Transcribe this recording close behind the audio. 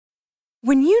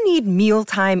When you need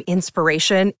mealtime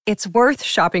inspiration, it's worth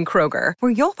shopping Kroger,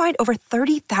 where you'll find over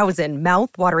 30,000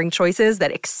 mouth-watering choices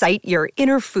that excite your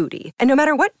inner foodie. And no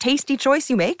matter what tasty choice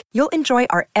you make, you'll enjoy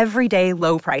our everyday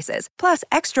low prices, plus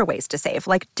extra ways to save,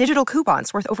 like digital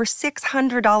coupons worth over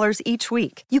 $600 each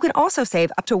week. You can also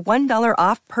save up to $1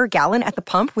 off per gallon at the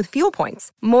pump with fuel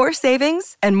points. More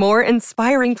savings and more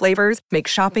inspiring flavors make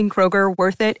shopping Kroger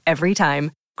worth it every time.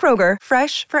 Kroger,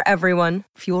 fresh for everyone.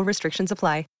 Fuel restrictions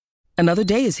apply. Another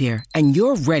day is here, and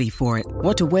you're ready for it.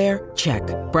 What to wear? Check.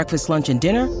 Breakfast, lunch, and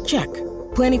dinner? Check.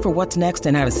 Planning for what's next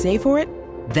and how to save for it?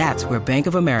 That's where Bank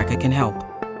of America can help.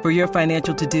 For your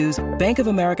financial to-dos, Bank of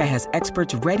America has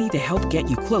experts ready to help get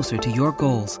you closer to your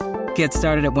goals. Get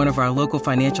started at one of our local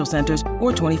financial centers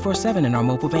or 24/7 in our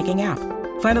mobile banking app.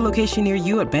 Find a location near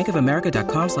you at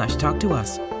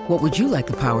bankofamerica.com/talktous. What would you like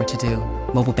the power to do?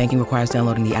 Mobile banking requires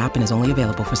downloading the app and is only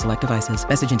available for select devices.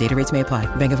 Message and data rates may apply.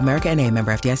 Bank of America N.A.,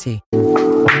 member FDIC.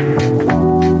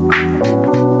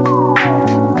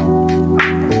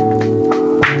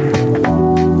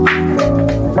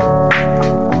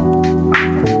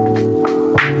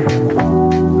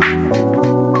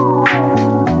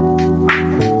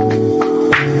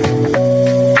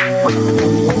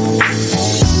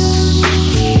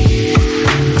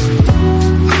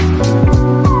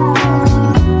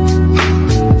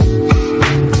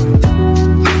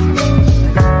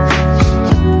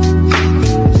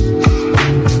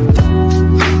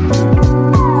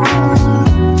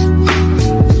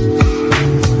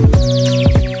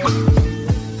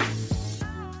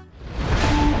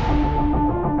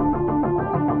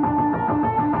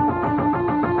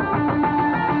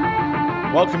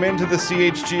 Welcome into the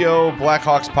CHGO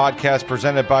Blackhawks podcast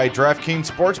presented by DraftKings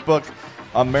Sportsbook,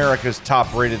 America's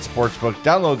top-rated sportsbook.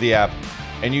 Download the app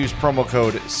and use promo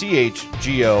code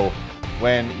CHGO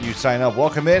when you sign up.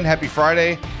 Welcome in. Happy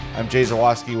Friday. I'm Jay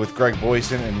Zawaski with Greg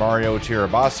Boyson and Mario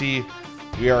Tirabassi.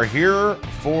 We are here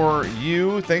for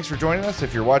you. Thanks for joining us.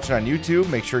 If you're watching on YouTube,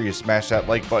 make sure you smash that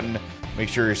like button. Make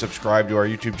sure you're subscribed to our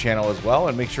YouTube channel as well.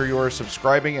 And make sure you are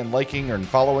subscribing and liking and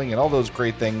following and all those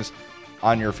great things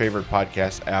on your favorite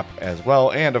podcast app as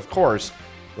well. And of course,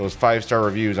 those 5-star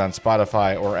reviews on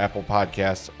Spotify or Apple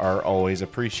Podcasts are always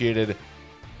appreciated.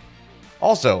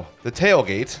 Also, the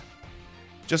tailgate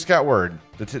just got word,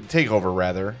 the takeover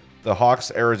rather, the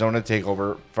Hawks Arizona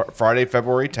takeover, Friday,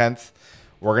 February 10th.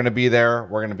 We're going to be there.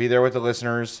 We're going to be there with the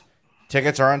listeners.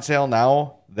 Tickets are on sale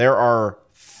now. There are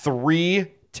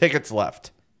 3 tickets left.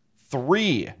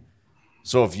 3.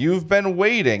 So if you've been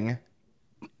waiting,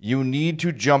 you need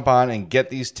to jump on and get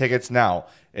these tickets now.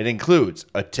 It includes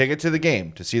a ticket to the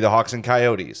game to see the Hawks and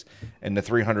Coyotes in the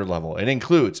 300 level. It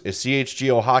includes a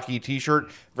CHGO hockey t-shirt,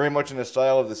 very much in the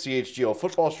style of the CHGO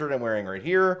football shirt I'm wearing right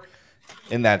here.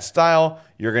 In that style,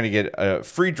 you're going to get a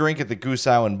free drink at the Goose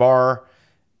Island Bar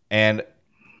and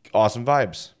awesome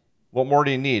vibes. What more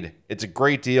do you need? It's a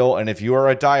great deal, and if you are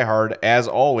a diehard, as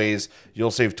always,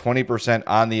 you'll save 20%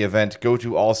 on the event. Go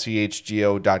to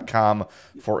allchgo.com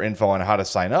for info on how to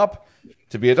sign up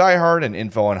to be a diehard and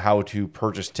info on how to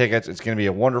purchase tickets. It's going to be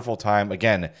a wonderful time.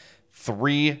 Again,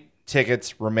 3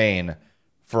 tickets remain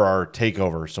for our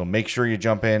takeover, so make sure you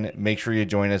jump in. Make sure you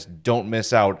join us. Don't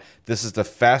miss out. This is the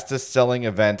fastest-selling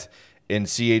event in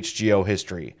CHGO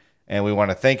history. And we want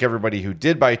to thank everybody who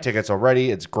did buy tickets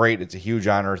already. It's great. It's a huge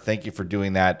honor. Thank you for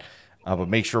doing that. But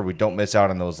make sure we don't miss out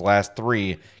on those last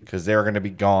 3 because they're going to be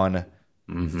gone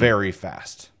very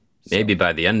fast. Maybe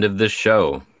by the end of this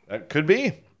show. That could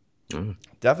be.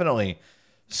 Definitely.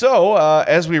 So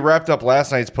as we wrapped up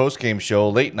last night's post-game show,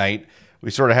 late night, we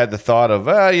sort of had the thought of,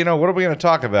 what are we going to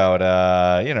talk about?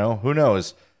 Who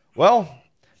knows? Well,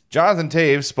 Jonathan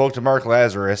Toews spoke to Mark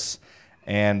Lazerus.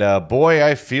 And boy,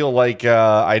 I feel like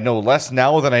I know less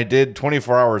now than I did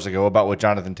 24 hours ago about what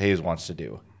Jonathan Toews wants to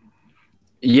do.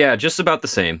 Yeah, just about the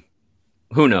same.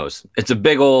 Who knows? It's a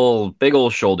big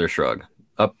old shoulder shrug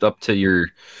up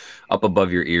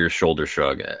above your ears, shoulder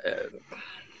shrug.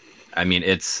 I mean,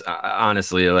 it's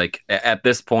honestly like at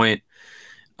this point,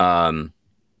 I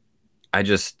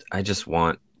just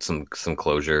want some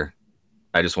closure.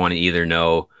 I just want to either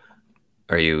know,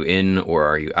 are you in or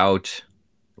are you out?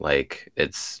 Like I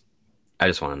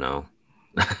just want to know.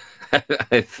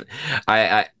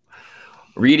 I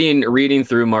reading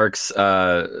through Mark's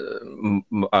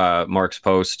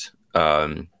post,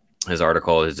 his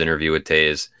article, his interview with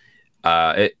Toews,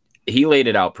 he laid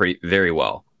it out very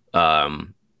well.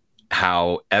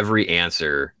 How every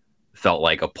answer felt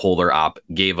like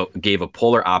gave a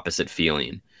polar opposite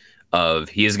feeling of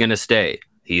he's gonna stay,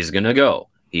 he's gonna go,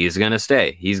 he's gonna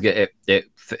stay,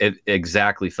 it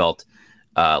exactly felt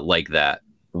like that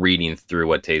reading through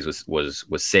what Toews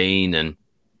was saying. And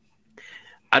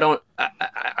I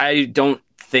don't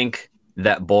think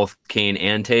that both Kane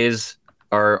and Taze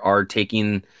are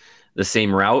taking the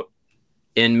same route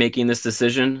in making this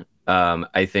decision.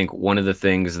 I think one of the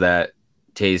things that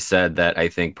Taze said that I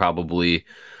think probably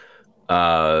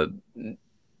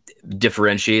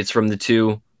differentiates from the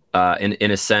two,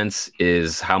 in a sense,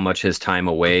 is how much his time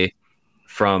away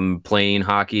from playing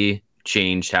hockey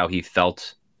changed how he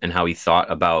felt and how he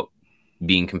thought about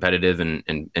being competitive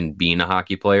and being a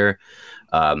hockey player.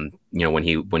 When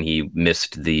he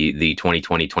missed the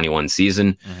 2020-21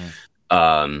 season,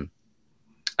 I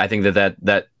think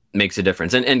that makes a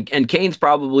difference. And Kane's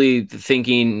probably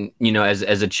thinking,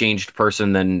 as a changed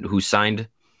person than who signed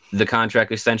the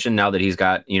contract extension now that he's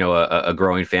got, a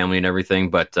growing family and everything.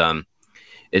 But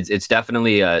it's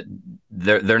definitely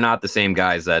they're not the same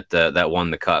guys that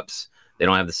won the cups. They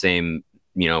don't have the same,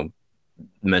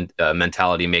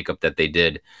 mentality makeup that they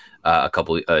did a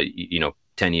couple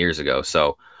 10 years ago.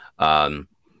 So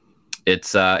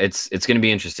it's going to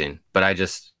be interesting, but I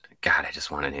just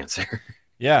want an answer.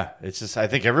 Yeah, it's just, I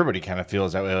think everybody kind of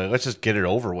feels that way. Like, let's just get it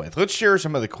over with. Let's share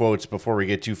some of the quotes before we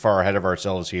get too far ahead of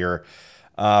ourselves here.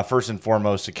 First and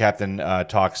foremost, the captain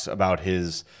talks about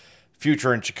his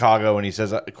future in Chicago, and he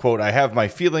says, quote, "I have my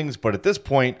feelings, but at this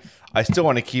point, I still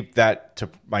want to keep that to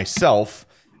myself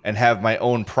and have my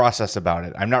own process about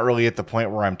it. I'm not really at the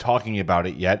point where I'm talking about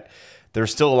it yet.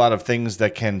 There's still a lot of things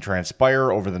that can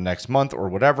transpire over the next month or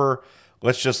whatever.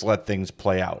 Let's just let things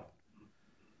play out."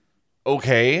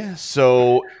 Okay,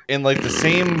 so in like the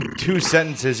same 2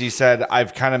 sentences, he said,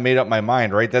 "I've kind of made up my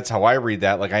mind," right? That's how I read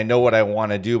that. Like, I know what I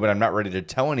want to do, but I'm not ready to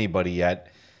tell anybody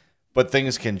yet. But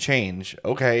things can change.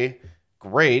 Okay,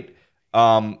 great.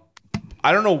 I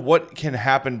don't know what can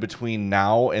happen between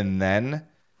now and then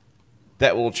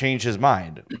that will change his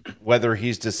mind. Whether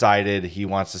he's decided he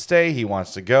wants to stay, he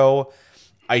wants to go.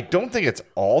 I don't think it's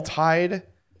all tied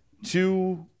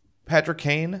to Patrick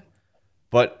Kane,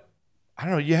 but I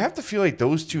don't know. You have to feel like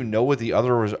those two know what the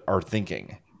others are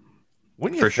thinking.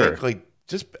 Wouldn't you think? Sure. Like,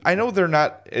 just, I know they're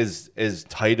not as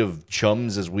tight of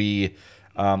chums as we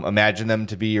imagine them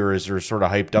to be, or as they're sort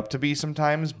of hyped up to be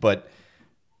sometimes. But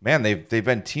man, they've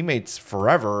been teammates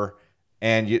forever,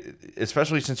 and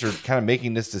especially since they're kind of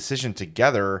making this decision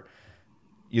together,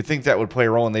 you think that would play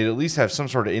a role, and they'd at least have some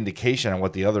sort of indication on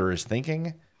what the other is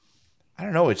thinking. I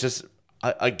don't know. It's just,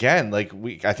 again, like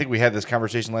I think we had this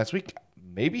conversation last week.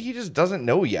 Maybe he just doesn't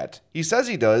know yet. He says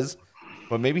he does,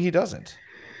 but maybe he doesn't.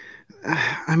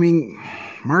 I mean,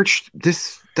 March,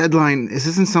 this deadline, this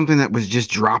isn't something that was just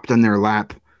dropped on their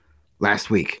lap last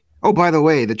week. Oh, by the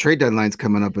way, the trade deadline's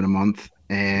coming up in a month,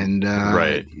 and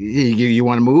right. You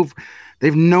want to move?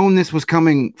 They've known this was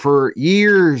coming for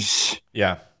years.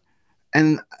 Yeah.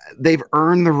 And they've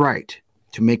earned the right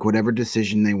to make whatever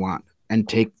decision they want and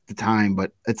take the time.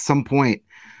 But at some point,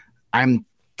 I'm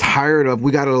tired of,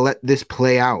 we got to let this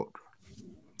play out.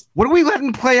 What are we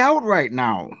letting play out right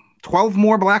now? 12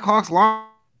 more Blackhawks losses?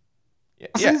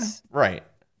 Yeah, right.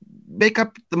 Make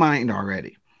up the mind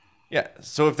already. Yeah,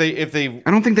 so if they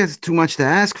I don't think that's too much to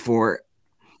ask for.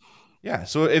 Yeah,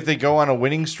 so if they go on a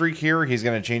winning streak here, he's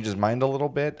going to change his mind a little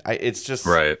bit. It's just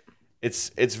right.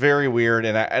 It's very weird,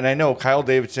 and I know Kyle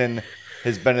Davidson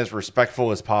has been as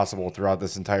respectful as possible throughout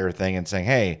this entire thing and saying,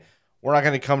 "Hey, we're not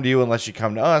going to come to you unless you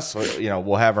come to us. So,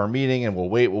 we'll have our meeting and we'll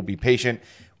wait. We'll be patient."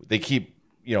 They keep,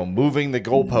 moving the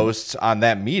goalposts on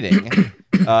that meeting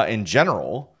in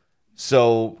general.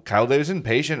 So Kyle Davidson,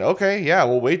 patient. Okay, yeah,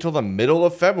 we'll wait till the middle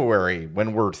of February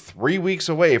when we're 3 weeks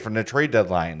away from the trade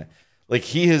deadline. Like,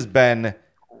 he has been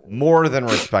more than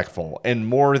respectful and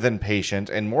more than patient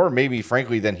and more, maybe,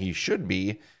 frankly, than he should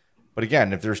be. But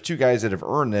again, if there's two guys that have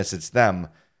earned this, it's them.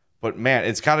 But, man,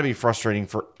 it's got to be frustrating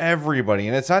for everybody.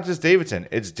 And it's not just Davidson.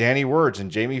 It's Danny Wirtz and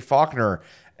Jamie Faulkner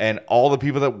and all the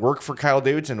people that work for Kyle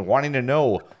Davidson wanting to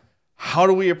know, how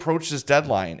do we approach this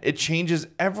deadline? It changes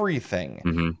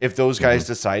everything if those guys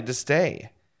decide to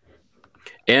stay.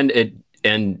 And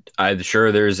I'm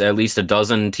sure there's at least a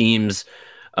dozen teams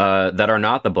that are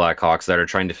not the Blackhawks that are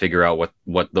trying to figure out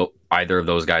what either of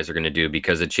those guys are going to do,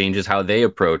 because it changes how they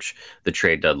approach the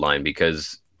trade deadline.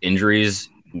 Because injuries,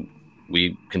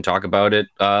 we can talk about it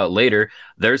later.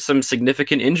 There's some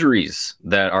significant injuries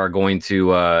that are going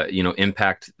to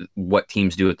impact what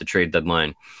teams do at the trade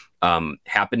deadline.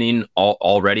 Happening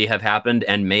already have happened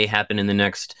and may happen in the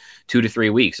next 2 to 3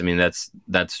 weeks. I mean,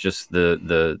 that's just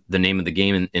the name of the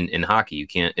game in hockey. You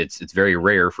can't. It's very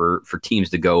rare for teams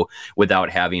to go without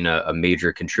having a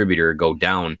major contributor go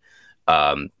down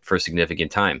for a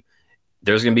significant time.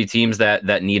 There's going to be teams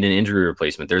that need an injury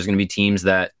replacement. There's going to be teams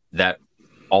that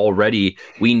already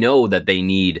we know that they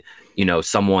need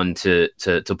someone to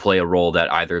play a role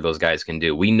that either of those guys can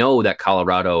do. We know that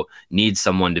Colorado needs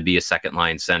someone to be a second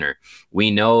line center.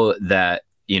 We know that,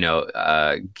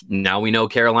 now we know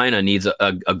Carolina needs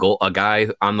a guy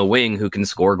on the wing who can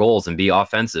score goals and be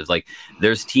offensive. Like,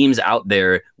 there's teams out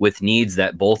there with needs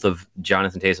that both of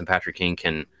Jonathan Toews and Patrick Kane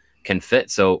can fit.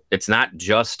 So it's not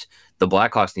just the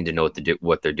Blackhawks need to know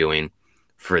what they're doing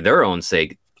for their own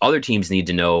sake. Other teams need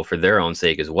to know for their own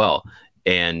sake as well.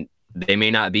 And they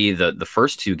may not be the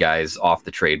first two guys off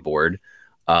the trade board,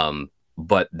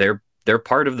 but they're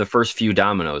part of the first few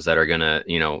dominoes that are gonna,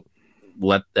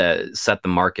 set the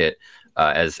market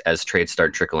as trades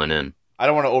start trickling in. I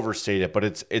don't want to overstate it, but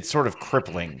it's sort of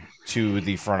crippling to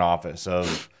the front office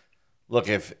of, look,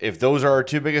 if those are our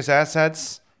two biggest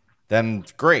assets, then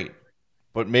great.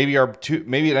 But maybe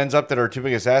it ends up that our two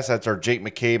biggest assets are Jake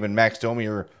McCabe and Max Domi,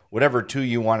 or whatever two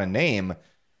you want to name.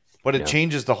 But it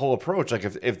changes the whole approach. Like,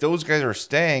 if those guys are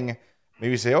staying,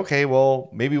 maybe say, okay, well,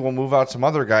 maybe we'll move out some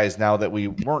other guys now that we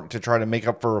weren't, to try to make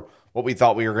up for what we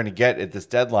thought we were going to get at this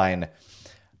deadline.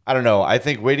 I don't know. I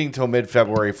think waiting till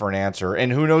mid-February for an answer,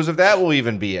 and who knows if that will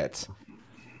even be it,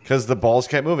 because the balls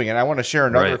kept moving. And I want to share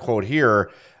another quote here.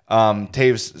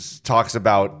 Toews talks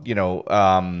about, I don't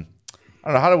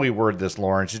know, how do we word this,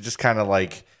 Lawrence? It's just kind of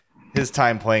like his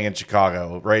time playing in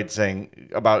Chicago, right?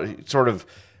 Saying about sort of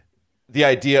the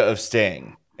idea of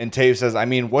staying. And Toews says, I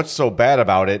mean, what's so bad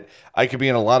about it? I could be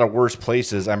in a lot of worse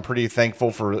places. I'm pretty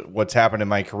thankful for what's happened in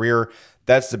my career.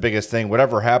 That's the biggest thing.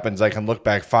 Whatever happens, I can look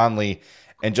back fondly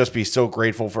and just be so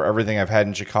grateful for everything I've had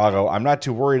in Chicago. I'm not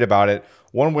too worried about it.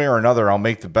 One way or another, I'll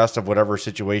make the best of whatever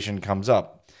situation comes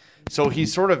up. So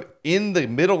he's sort of in the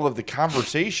middle of the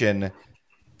conversation.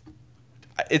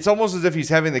 It's almost as if he's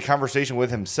having the conversation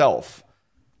with himself.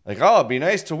 Like, oh, it'd be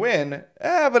nice to win.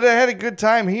 But I had a good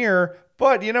time here.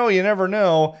 But, you never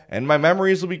know. And my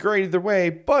memories will be great either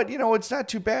way. But, it's not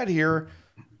too bad here.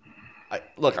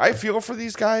 Look, I feel for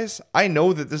these guys. I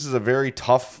know that this is a very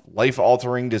tough,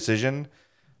 life-altering decision.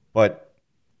 But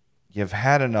you've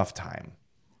had enough time.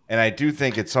 And I do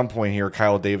think at some point here,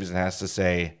 Kyle Davidson has to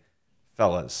say,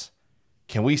 fellas,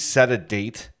 can we set a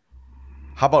date?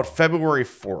 How about February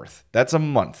 4th? That's a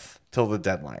month till the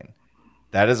deadline.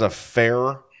 That is a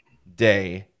fair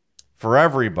day for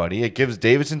everybody. It gives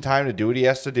Davidson time to do what he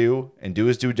has to do and do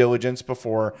his due diligence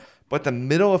before. But the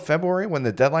middle of February, when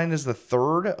the deadline is the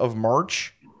 3rd of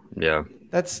March,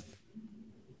 that's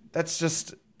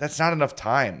not enough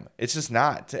time. It's just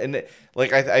not. And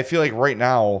I feel like right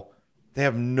now they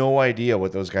have no idea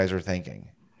what those guys are thinking,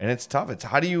 and it's tough. It's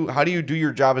how do you do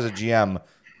your job as a GM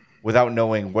without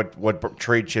knowing what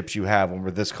trade chips you have when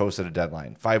we're this close to the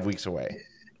deadline, 5 weeks away.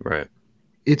 Right.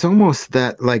 It's almost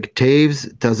that like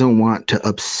Toews doesn't want to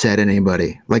upset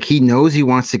anybody. Like, he knows he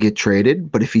wants to get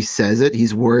traded, but if he says it,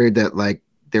 he's worried that like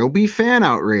there'll be fan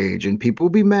outrage and people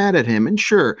will be mad at him. And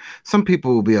sure, some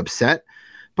people will be upset,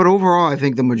 but overall, I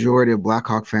think the majority of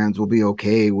Blackhawk fans will be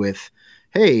okay with,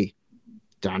 hey,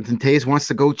 Jonathan Toews wants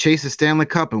to go chase a Stanley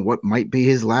Cup and what might be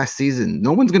his last season.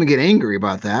 No one's going to get angry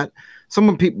about that.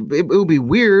 It will be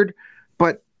weird,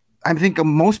 but I think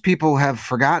most people have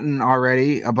forgotten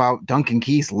already about Duncan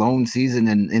Keith's lone season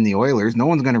in the Oilers. No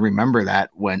one's going to remember that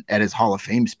when at his Hall of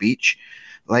Fame speech.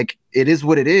 Like, it is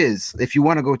what it is. If you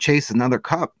want to go chase another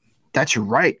cup, that's your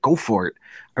right. Go for it.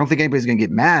 I don't think anybody's going to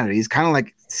get mad at it. He's kind of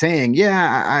like saying,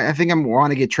 yeah, I think I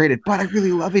want to get traded, but I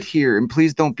really love it here, and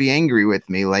please don't be angry with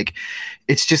me. Like,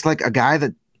 it's just like a guy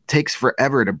that takes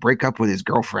forever to break up with his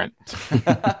girlfriend.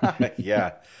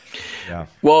 Yeah.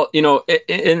 Well, in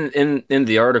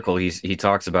the article, he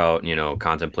talks about,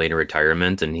 contemplating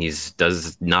retirement, and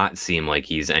does not seem like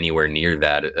he's anywhere near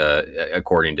that,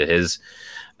 according to his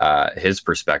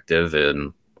perspective.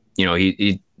 And,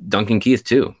 he Duncan Keith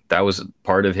too. That was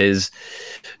part of his,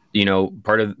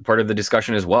 part of the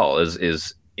discussion as well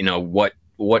is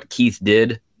what Keith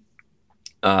did,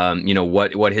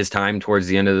 what his time towards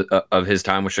the end of his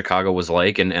time with Chicago was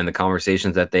like, and the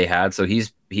conversations that they had. So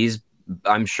he's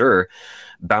I'm sure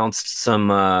bounced some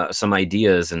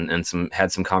ideas and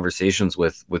had some conversations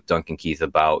with Duncan Keith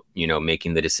about,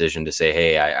 making the decision to say,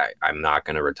 hey, I'm not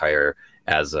going to retire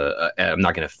I'm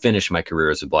not going to finish my career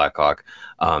as a Blackhawk,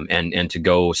 and to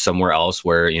go somewhere else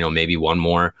where, maybe one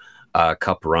more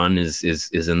cup run is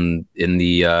in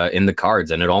the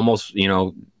cards. And it almost,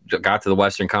 got to the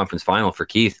Western Conference Final for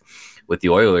Keith with the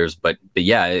Oilers, but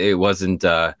yeah, it wasn't,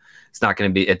 it's not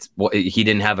going to be, he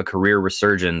didn't have a career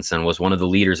resurgence and was one of the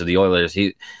leaders of the Oilers.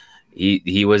 He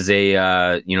was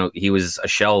he was a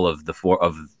shell of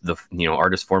the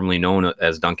artist formerly known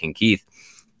as Duncan Keith.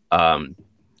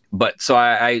 But so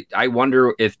I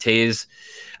wonder if there's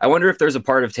a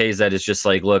part of Toews that is just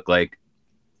like, look, like,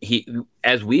 he,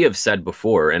 as we have said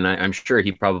before, and I'm sure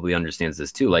he probably understands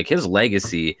this too, like his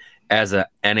legacy as a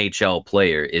NHL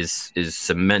player is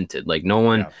cemented. Like no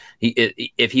one,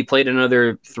 if he played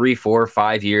another 3, 4,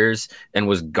 5 years and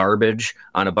was garbage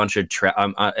on a bunch of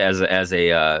as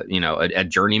a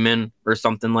journeyman or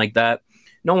something like that,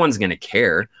 no one's going to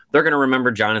care. They're going to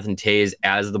remember Jonathan Toews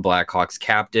as the Blackhawks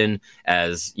captain,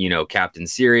 as, Captain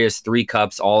Serious, 3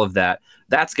 cups, all of that.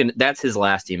 That's his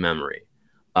lasting memory.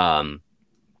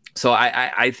 So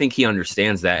I think he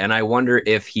understands that. And I wonder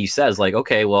if he says like,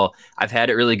 okay, well, I've had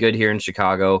it really good here in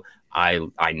Chicago. I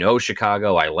know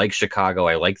Chicago. I like Chicago.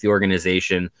 I like the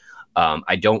organization.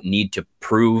 I don't need to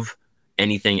prove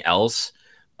anything else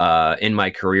in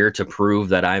my career to prove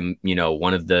that I'm,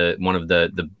 one of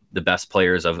the best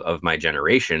players of my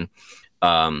generation,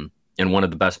 and one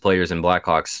of the best players in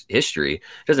Blackhawks history.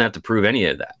 Doesn't have to prove any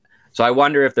of that. So I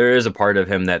wonder if there is a part of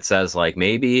him that says like,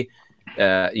 maybe,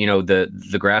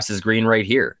 the grass is green right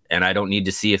here, and I don't need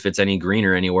to see if it's any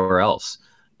greener anywhere else.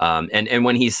 And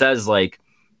when he says like,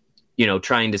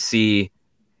 trying to see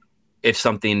if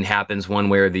something happens one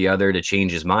way or the other to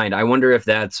change his mind, I wonder if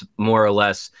that's more or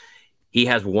less he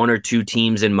has 1 or 2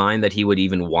 teams in mind that he would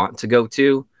even want to go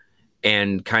to,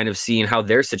 and kind of seeing how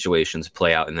their situations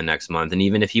play out in the next month. And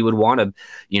even if he would want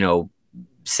to,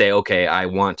 say, okay, I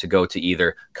want to go to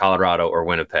either Colorado or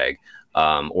Winnipeg,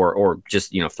 or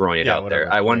just, throwing it out whatever,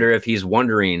 there. I wonder if he's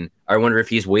wondering, I wonder if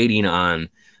he's waiting on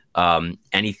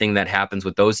anything that happens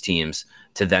with those teams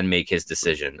to then make his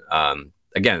decision.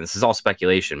 Again, this is all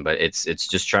speculation, but it's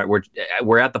just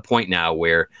we're at the point now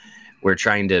where we're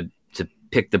trying to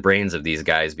pick the brains of these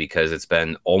guys, because it's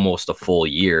been almost a full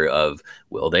year of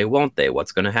will they, won't they,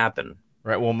 what's going to happen.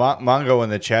 Right. Well, Mongo in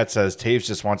the chat says Toews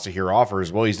just wants to hear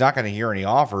offers. Well, he's not going to hear any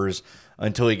offers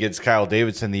until he gets Kyle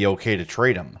Davidson the okay to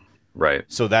trade him. Right.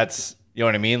 So that's, you know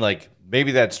what I mean? Like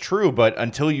maybe that's true, but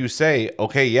until you say,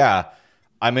 okay, yeah,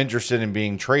 I'm interested in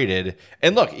being traded.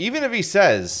 And look, even if he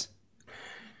says,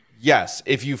 yes,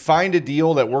 if you find a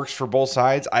deal that works for both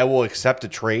sides, I will accept a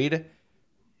trade.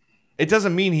 It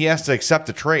doesn't mean he has to accept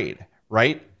a trade,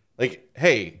 right? Like,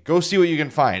 hey, go see what you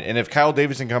can find. And if Kyle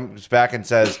Davidson comes back and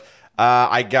says,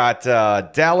 I got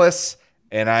Dallas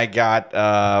and I got,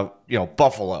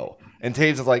 Buffalo. And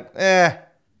Toews is like,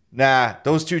 nah,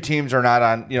 those 2 teams are not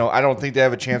on, I don't think they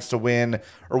have a chance to win,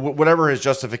 or whatever his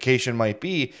justification might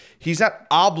be. He's not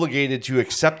obligated to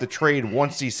accept the trade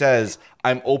once he says,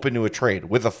 I'm open to a trade.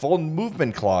 With a full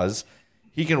movement clause,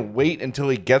 he can wait until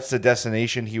he gets the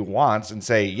destination he wants and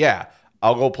say, yeah,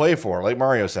 I'll go play for, like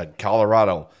Mario said,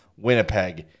 Colorado,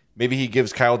 Winnipeg. Maybe he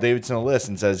gives Kyle Davidson a list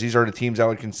and says, these are the teams I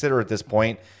would consider at this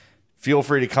point. Feel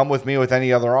free to come with me with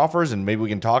any other offers, and maybe we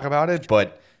can talk about it.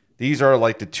 But these are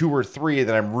like the 2 or 3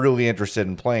 that I'm really interested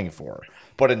in playing for.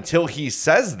 But until he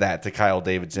says that to Kyle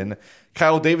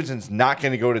Davidson's not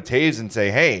going to go to Toews and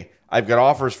say, hey, I've got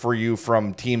offers for you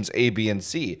from teams A, B, and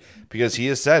C. Because he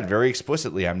has said very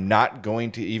explicitly, I'm not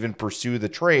going to even pursue the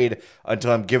trade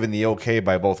until I'm given the okay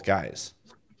by both guys.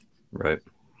 Right.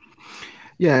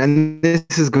 Yeah, and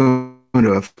this is going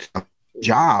to affect the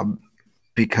job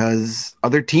because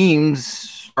other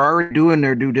teams are already doing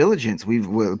their due diligence.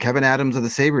 Kevin Adams of the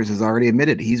Sabres has already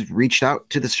admitted he's reached out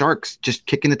to the Sharks, just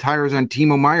kicking the tires on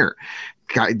Timo Meier.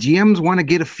 GMs want to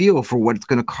get a feel for what it's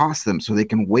going to cost them so they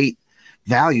can weight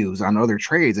values on other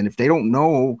trades. And if they don't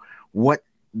know what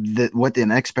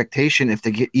an expectation, if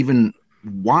they even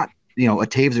want, a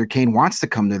Toews or Kane wants to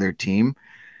come to their team,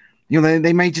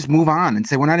 they may just move on and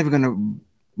say, we're not even going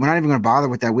to bother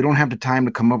with that. We don't have the time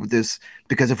to come up with this,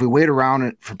 because if we wait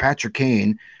around for Patrick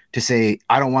Kane to say,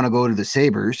 I don't want to go to the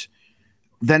Sabres,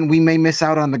 then we may miss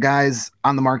out on the guys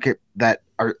on the market that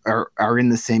are in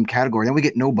the same category. Then we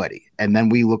get nobody. And then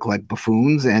we look like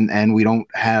buffoons and we don't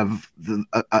have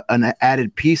an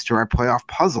added piece to our playoff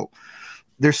puzzle.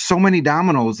 There's so many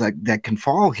dominoes that can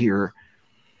fall here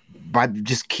by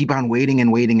just keep on waiting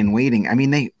and waiting and waiting. I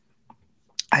mean,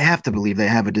 I have to believe they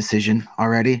have a decision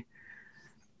already.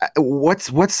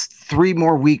 What's 3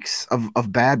 more weeks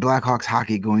of bad Blackhawks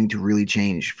hockey going to really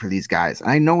change for these guys?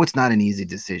 I know it's not an easy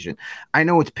decision. I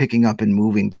know it's picking up and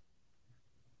moving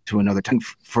to another team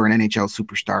for an NHL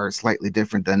superstar, slightly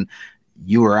different than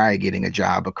you or I getting a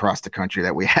job across the country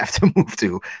that we have to move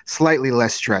to. Slightly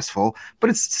less stressful,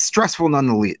 but it's stressful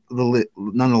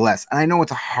nonetheless. And I know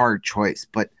it's a hard choice,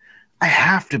 but I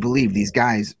have to believe these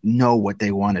guys know what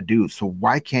they want to do. So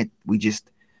why can't we just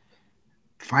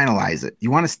finalize it? You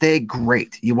want to stay?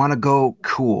 Great. You want to go?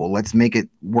 Cool. Let's make it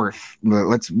where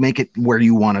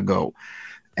you want to go.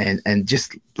 And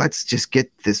let's just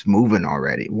get this moving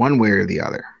already, one way or the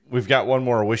other. We've got one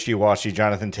more wishy-washy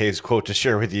Jonathan Toews quote to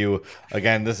share with you.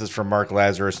 Again, this is from Mark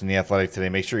Lazarus in The Athletic today.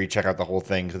 Make sure you check out the whole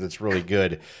thing because it's really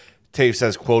good. Toews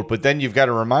says, quote, "But then you've got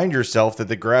to remind yourself that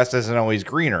the grass isn't always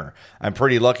greener. I'm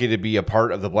pretty lucky to be a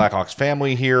part of the Blackhawks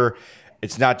family here.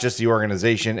 It's not just the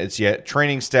organization, it's yet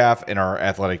training staff and our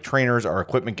athletic trainers, our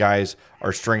equipment guys,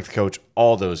 our strength coach,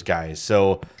 all those guys.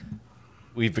 So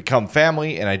we've become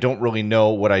family, and I don't really know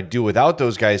what I'd do without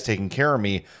those guys taking care of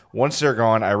me. Once they're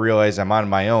gone, I realize I'm on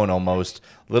my own almost.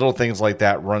 Little things like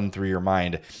that run through your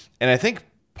mind." And I think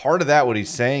part of that, what he's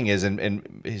saying is,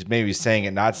 and he's maybe saying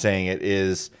it, not saying it,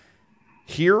 is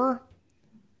here,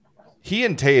 he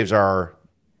and Toews are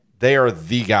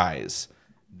the guys.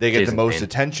 They get the most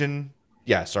attention.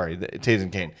 Yeah, sorry, Toews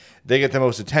and Kane. They get the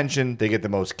most attention. They get the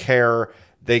most care.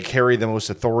 They carry the most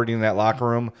authority in that locker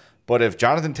room. But if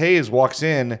Jonathan Toews walks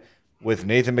in with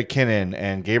Nathan McKinnon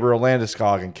and Gabriel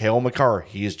Landeskog and Cale Makar,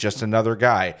 he's just another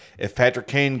guy. If Patrick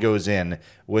Kane goes in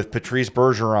with Patrice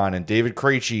Bergeron and David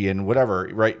Krejci and whatever,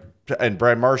 right, and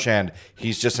Brad Marchand,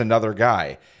 he's just another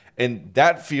guy. And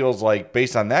that feels like,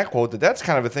 based on that quote, that's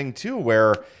kind of a thing too,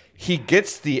 where he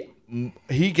gets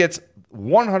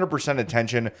 100%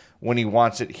 attention when he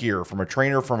wants it here from a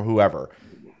trainer, from whoever.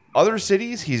 Other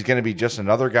cities, he's going to be just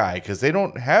another guy because they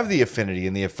don't have the affinity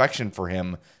and the affection for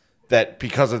him that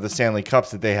because of the Stanley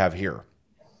Cups that they have here.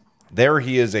 There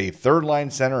he is a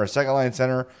third-line center, a second-line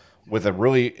center with a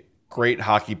really great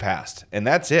hockey past. And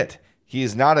that's it. He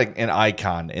is not an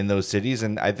icon in those cities,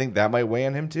 and I think that might weigh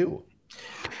on him too.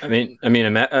 I mean,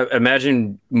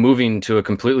 imagine moving to a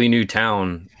completely new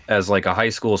town as like a high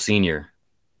school senior.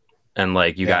 And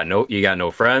like you got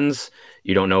no friends.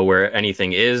 You don't know where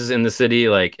anything is in the city.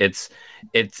 Like it's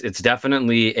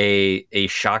definitely a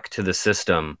shock to the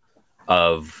system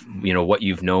of, you know, what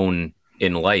you've known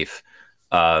in life.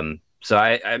 So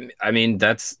I think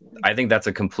that's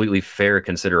a completely fair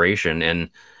consideration. And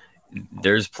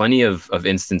there's plenty of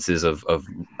instances of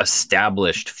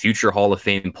established future Hall of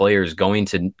Fame players going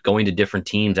to different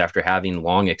teams after having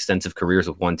long, extensive careers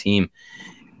with one team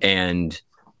and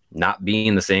not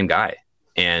being the same guy,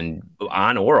 and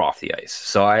on or off the ice.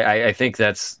 So I think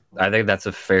that's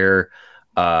a fair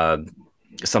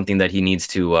something that he needs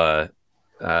to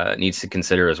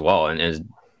consider as well. And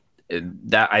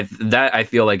I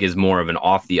feel like is more of an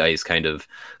off the ice kind of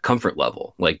comfort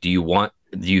level. Like, do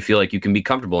you feel like you can be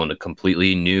comfortable in a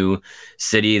completely new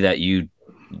city that you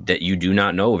do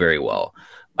not know very well,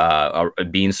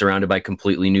 being surrounded by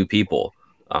completely new people?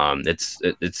 It's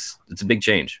a big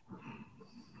change.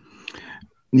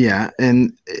 Yeah,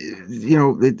 and you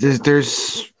know,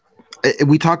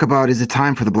 we talk about, is it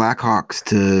time for the Blackhawks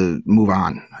to move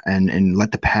on and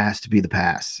let the past be the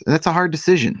past? And that's a hard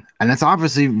decision, and that's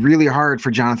obviously really hard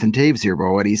for Jonathan Toews here,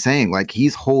 bro. What he's saying, like,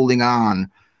 he's holding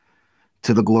on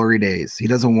to the glory days. He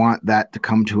doesn't want that to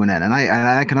come to an end, and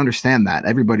I can understand that.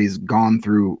 Everybody's gone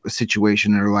through a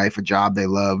situation in their life, a job they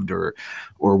loved, or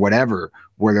whatever,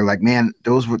 where they're like, man,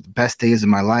 those were the best days of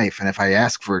my life, and if I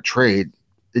ask for a trade,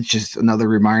 it's just another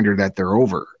reminder that they're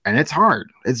over. And it's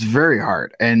hard. It's very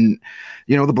hard. And,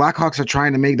 you know, the Blackhawks are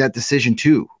trying to make that decision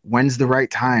too. When's the right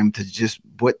time to just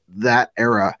put that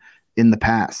era in the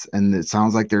past? And it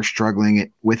sounds like they're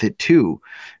struggling with it too.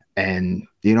 And,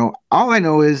 you know, all I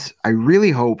know is I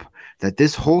really hope that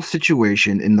this whole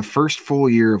situation in the first full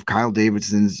year of Kyle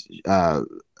Davidson's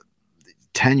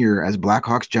tenure as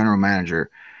Blackhawks general manager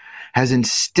has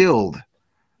instilled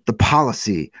the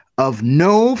policy of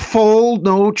no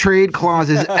trade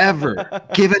clauses ever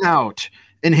given out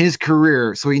in his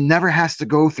career, so he never has to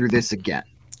go through this again.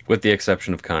 With the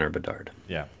exception of Connor Bedard.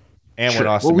 Yeah. And when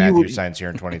Austin Matthews signs here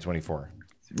in 2024.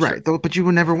 Right, though, but you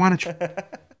would never want to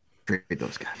trade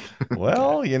those guys.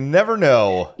 Well, you never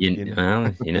know. You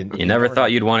never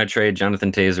thought you'd want to trade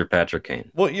Jonathan Toews or Patrick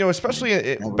Kane. Well, you know,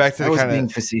 especially back to the kind of being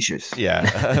facetious.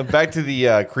 Yeah, back to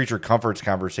the creature comforts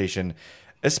conversation.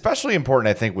 Especially important,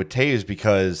 I think, with Toews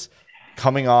because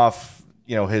coming off,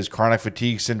 you know, his chronic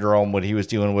fatigue syndrome, what he was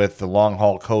dealing with, the long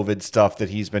haul COVID stuff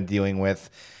that he's been dealing with,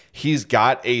 he's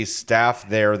got a staff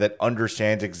there that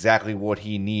understands exactly what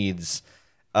he needs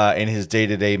in his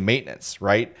day-to-day maintenance,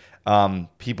 right?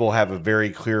 People have a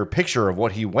very clear picture of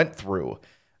what he went through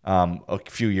a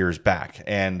few years back.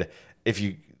 And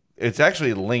it's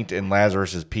actually linked in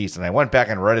Lazarus's piece, and I went back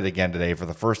and read it again today for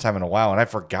the first time in a while, and I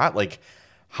forgot, like,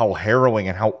 how harrowing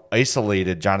and how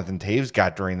isolated Jonathan Toews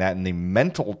got during that, and the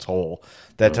mental toll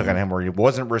that took on him, where he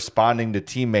wasn't responding to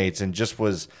teammates and just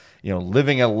was, you know,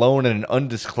 living alone in an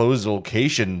undisclosed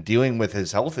location, dealing with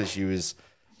his health issues.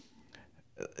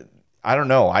 I don't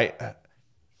know.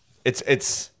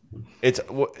 This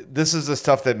is the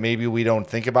stuff that maybe we don't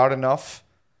think about enough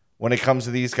when it comes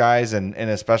to these guys, and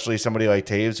especially somebody like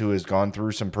Taves, who has gone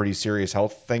through some pretty serious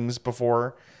health things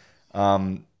before.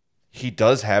 He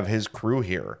does have his crew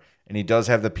here, and he does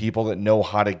have the people that know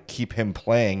how to keep him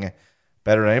playing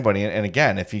better than anybody. And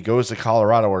again, if he goes to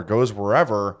Colorado or goes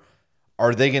wherever,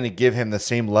 are they going to give him the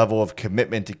same level of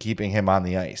commitment to keeping him on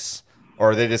the ice? Or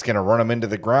are they just going to run him into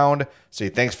the ground, say,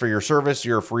 thanks for your service,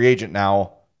 you're a free agent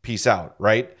now, peace out,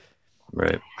 right?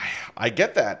 Right. I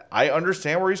get that. I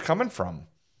understand where he's coming from.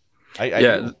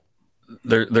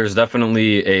 There's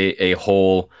definitely a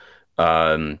whole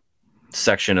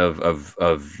section of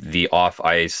the off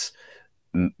ice,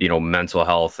 mental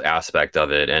health aspect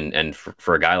of it, and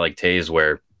for a guy like Taves,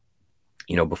 where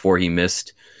before he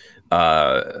missed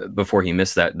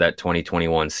that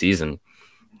 2021 season,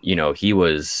 he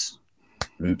was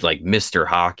like Mr.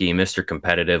 Hockey, Mr.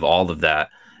 Competitive, all of that,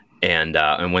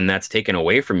 and when that's taken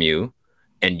away from you,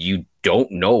 and you don't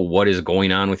know what is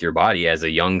going on with your body as a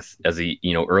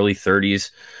early 30s,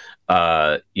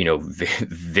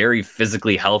 very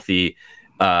physically healthy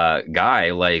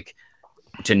guy, like,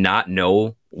 to not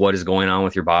know what is going on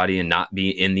with your body and not be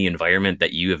in the environment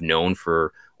that you have known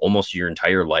for almost your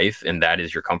entire life, and that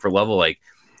is your comfort level, like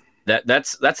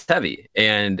that's heavy.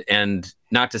 And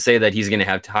not to say that he's going to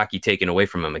have hockey taken away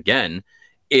from him again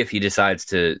if he decides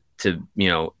to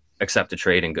accept a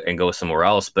trade and go somewhere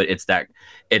else, but it's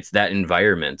that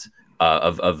environment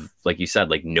of like you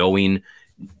said, like knowing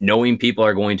people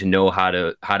are going to know how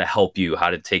to help you,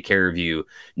 how to take care of you,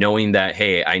 knowing that,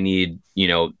 hey, I need,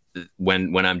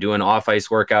 when I'm doing off ice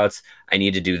workouts, I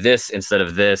need to do this instead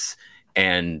of this,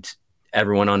 and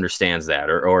everyone understands that,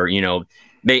 or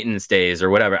maintenance days or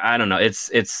whatever. I don't know.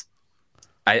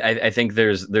 I think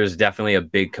there's definitely a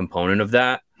big component of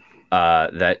that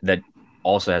that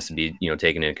also has to be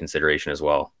taken into consideration as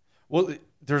well. Well,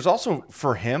 there's also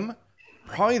for him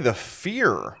probably the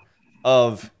fear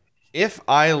of, if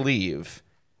I leave,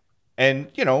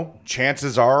 and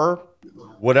chances are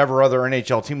whatever other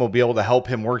NHL team will be able to help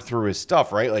him work through his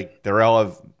stuff, right? Like they're all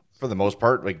have, for the most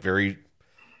part, like very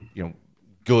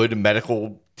good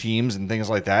medical teams and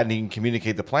things like that, and he can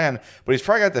communicate the plan. But he's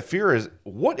probably got the fear is,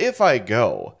 what if I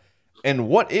go, and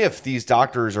what if these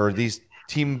doctors or these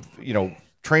team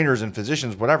trainers and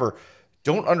physicians, whatever,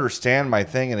 don't understand my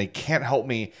thing and they can't help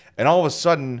me, and all of a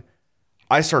sudden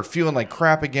I start feeling like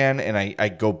crap again, and I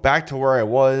go back to where I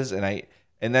was, and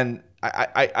then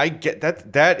I get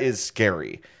that is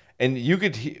scary. And you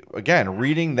could, again,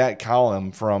 reading that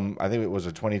column from, I think it was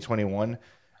a 2021,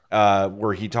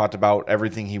 where he talked about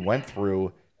everything he went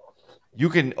through, you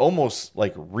can almost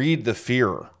like read the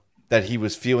fear that he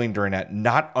was feeling during that,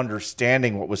 not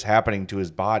understanding what was happening to his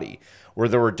body, where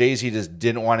there were days he just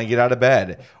didn't want to get out of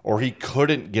bed, or he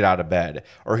couldn't get out of bed,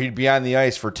 or he'd be on the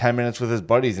ice for 10 minutes with his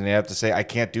buddies and he'd have to say, I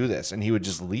can't do this, and he would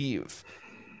just leave.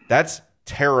 That's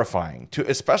terrifying,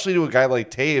 especially to a guy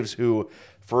like Taves, who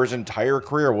for his entire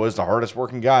career was the hardest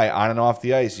working guy on and off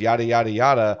the ice, yada, yada,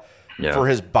 yada. Yeah. For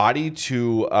his body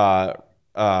to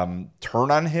turn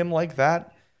on him like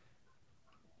that,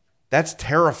 that's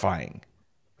terrifying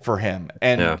for him.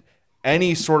 And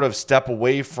any sort of step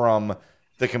away from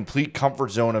the complete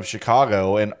comfort zone of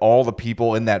Chicago and all the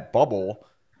people in that bubble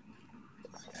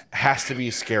has to be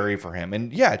scary for him.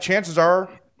 And yeah, chances are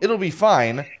it'll be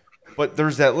fine, but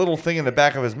there's that little thing in the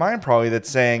back of his mind probably that's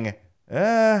saying,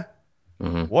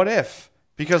 what if?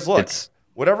 Because look,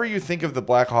 whatever you think of the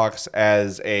Blackhawks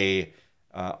as a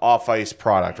off-ice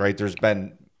product, right? There's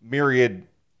been myriad,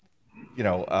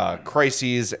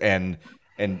 crises and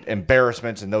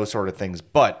embarrassments and those sort of things.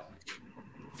 But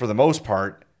for the most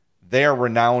part, they are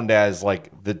renowned as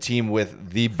like the team with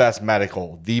the best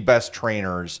medical, the best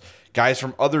trainers. Guys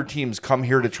from other teams come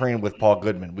here to train with Paul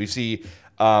Goodman. We see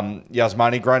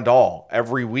Yasmani Grandal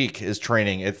every week is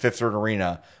training at Fifth Third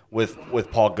Arena with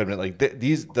Paul Goodman. Like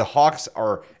the Hawks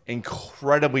are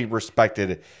incredibly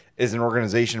respected as an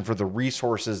organization for the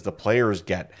resources the players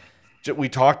get. We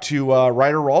talked to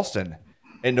Ryder Ralston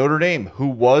at Notre Dame, who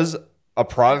was a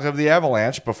product of the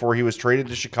Avalanche before he was traded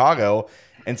to Chicago,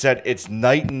 and said it's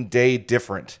night and day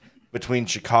different between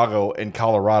Chicago and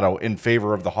Colorado in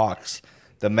favor of the Hawks.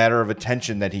 The matter of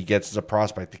attention that he gets as a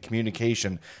prospect, the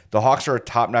communication. The Hawks are a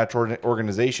top-notch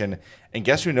organization, and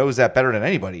guess who knows that better than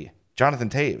anybody? Jonathan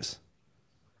Taves.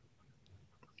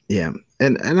 Yeah,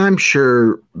 and I'm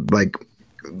sure,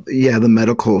 the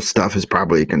medical stuff is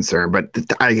probably a concern, but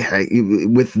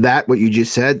with that, what you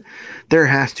just said, there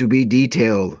has to be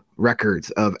detailed records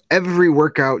of every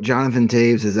workout Jonathan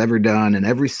Taves has ever done and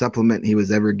every supplement he was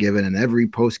ever given and every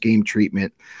post-game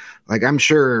treatment. I'm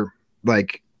sure,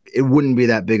 it wouldn't be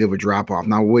that big of a drop-off.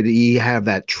 Now, would he have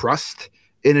that trust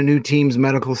in a new team's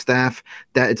medical staff,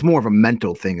 that it's more of a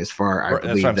mental thing as far, I believe,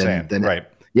 that's what I'm saying. Right.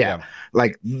 Yeah.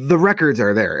 Like the records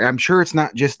are there. I'm sure it's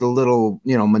not just a little,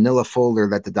 manila folder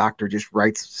that the doctor just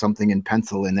writes something in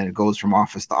pencil and then it goes from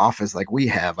office to office like we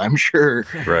have. I'm sure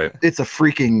it's a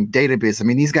freaking database. I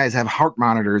mean, these guys have heart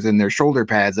monitors in their shoulder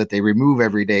pads that they remove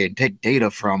every day and take data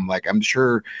from. Like, I'm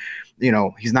sure,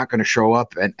 he's not going to show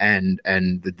up and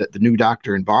the new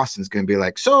doctor in Boston is going to be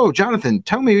like, so Jonathan,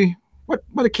 tell me, what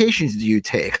medications do you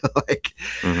take? Like,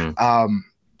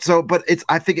 So, but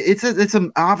I think it's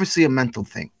obviously a mental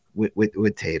thing with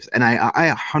Toews, and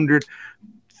I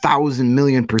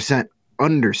 100,000,000,000%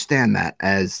 understand that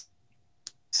as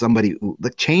somebody who,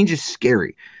 the change is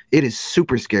scary. It is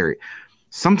super scary.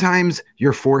 Sometimes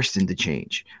you're forced into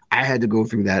change. I had to go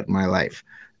through that in my life,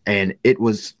 and it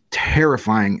was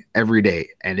terrifying every day.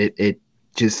 And it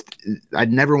just,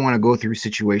 I'd never want to go through a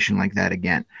situation like that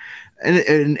again.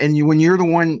 And when you're the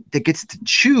one that gets to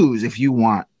choose if you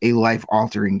want a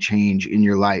life-altering change in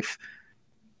your life,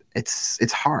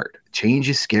 it's hard. Change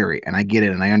is scary, and I get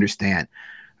it, and I understand.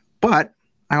 But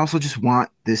I also just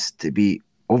want this to be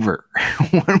over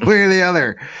one way or the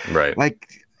other. Right.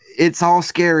 Like, it's all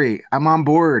scary. I'm on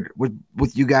board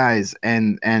with you guys,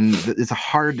 and it's a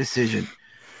hard decision.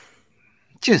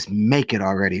 Just make it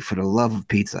already, for the love of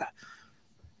pizza.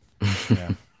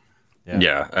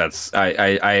 Yeah, that's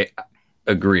I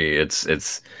agree.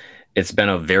 It's been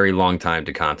a very long time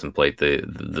to contemplate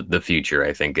the future.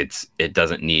 I think it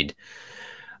doesn't need.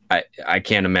 I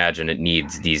can't imagine it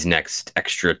needs these next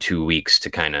extra 2 weeks to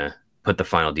kind of put the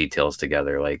final details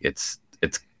together. Like it's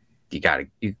you gotta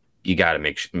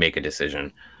make a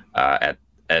decision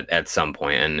at some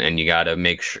point, and you gotta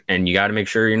make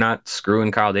sure you're not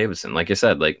screwing Kyle Davidson. Like I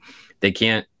said, like they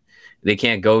can't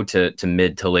go to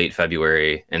mid to late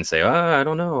February and say, I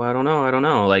don't know.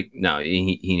 Like, no,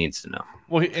 he needs to know.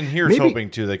 Well, and here's hoping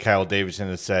too that Kyle Davidson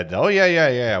has said, oh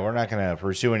yeah, we're not going to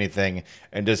pursue anything,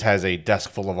 and just has a desk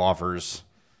full of offers,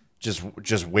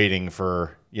 just waiting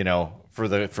for for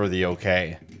the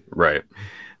okay. Right.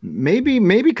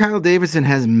 Maybe Kyle Davidson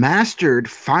has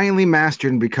finally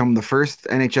mastered and become the first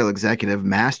NHL executive,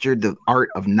 mastered the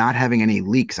art of not having any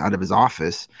leaks out of his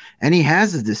office. And he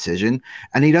has his decision,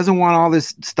 and he doesn't want all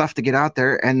this stuff to get out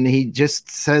there. And he just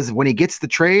says, when he gets the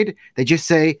trade, they just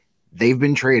say they've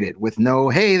been traded with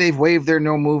they've waived their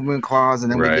no movement clause.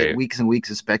 And then we get weeks and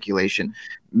weeks of speculation.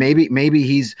 Maybe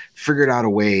he's figured out a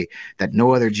way that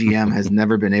no other GM has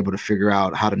never been able to figure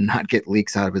out, how to not get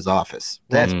leaks out of his office.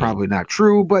 That's probably not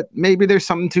true, but maybe there's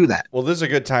something to that. Well, this is a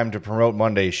good time to promote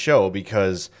Monday's show,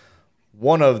 because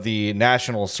one of the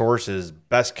national sources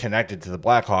best connected to the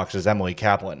Blackhawks is Emily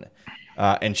Kaplan.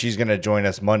 And she's going to join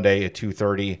us Monday at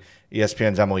 2:30.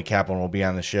 ESPN's Emily Kaplan will be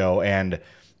on the show. And,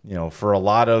 for a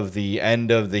lot of the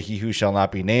end of the He Who Shall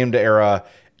Not Be Named era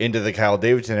into the Kyle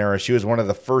Davidson era, she was one of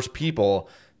the first people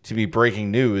to be breaking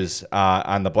news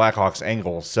on the Blackhawks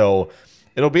angle. So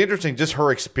it'll be interesting, just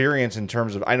her experience in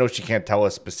terms of, I know she can't tell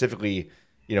us specifically,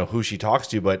 who she talks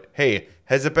to, but hey,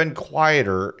 has it been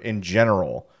quieter in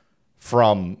general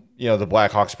from, the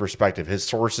Blackhawks perspective? His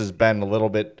source has been a little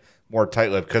bit more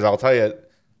tight-lipped, because I'll tell you,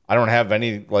 I don't have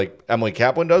any like Emily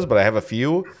Kaplan does, but I have a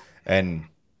few, and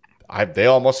they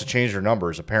all must have changed their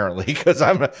numbers apparently, because I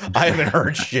haven't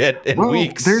heard shit in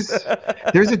weeks.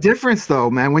 There's a difference though,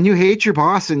 man. When you hate your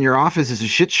boss and your office is a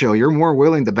shit show, you're more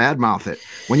willing to badmouth it.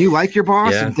 When you like your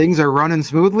boss and things are running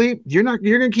smoothly, you're going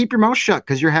to keep your mouth shut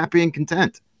because you're happy and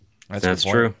content. That's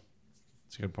true.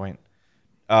 That's a good point.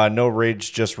 No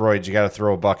rage, just roids. You got to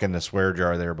throw a buck in the swear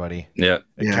jar there, buddy. Yeah.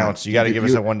 It counts. You got to give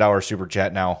us a $1 super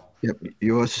chat now. Yep,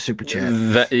 you owe us a super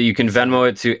chat. You can Venmo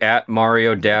it to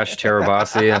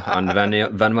 @Mario-Terabasi on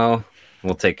Venmo.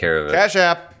 We'll take care of it. Cash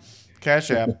App.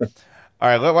 All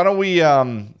right, why don't we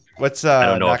let's I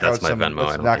don't know knock if that's out my some Venmo.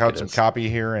 let's knock out some copy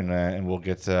here, and we'll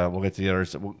get to the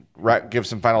others. We'll give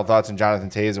some final thoughts on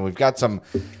Jonathan Toews, and we've got some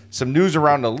news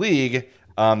around the league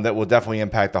that will definitely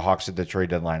impact the Hawks at the trade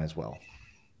deadline as well.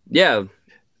 Yeah. Do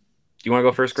you want to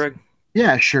go first, Greg?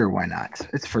 Yeah, sure. Why not?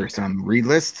 It's first on the read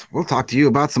list. We'll talk to you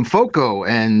about some FOCO,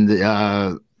 and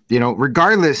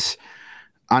regardless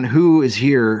on who is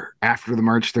here after the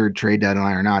March 3rd trade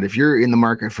deadline or not, if you're in the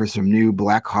market for some new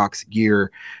Blackhawks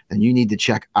gear, then you need to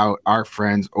check out our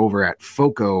friends over at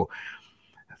FOCO.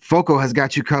 FOCO has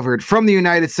got you covered from the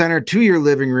United Center to your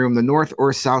living room, the north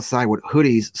or south side, with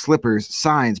hoodies, slippers,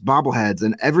 signs, bobbleheads,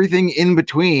 and everything in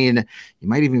between. You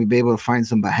might even be able to find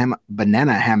some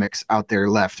banana hammocks out there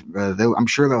left. I'm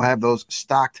sure they'll have those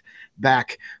stocked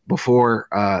back before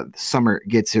summer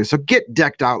gets here. So get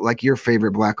decked out like your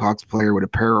favorite Blackhawks player with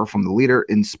apparel from the leader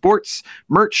in sports,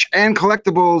 merch, and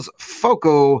collectibles,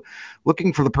 FOCO.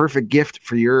 Looking for the perfect gift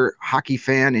for your hockey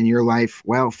fan in your life?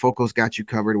 Well, Foco's got you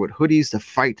covered with hoodies to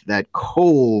fight that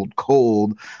cold,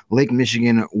 cold Lake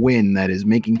Michigan wind that is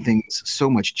making things so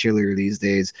much chillier these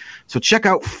days. So check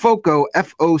out Foco,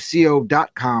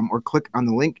 FOCO.com, or click on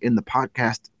the link in the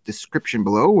podcast description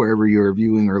below, wherever you're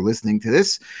viewing or listening to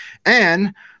this.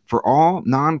 And for all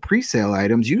non-presale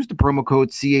items, use the promo code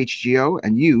CHGO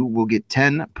and you will get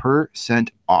 10%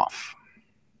 off.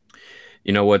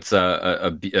 You know what's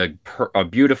a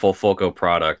beautiful Foco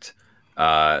product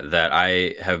that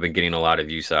I have been getting a lot of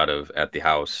use out of at the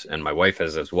house, and my wife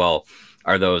has as well,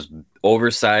 are those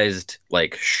oversized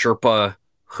like Sherpa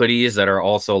hoodies that are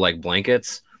also like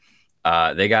blankets.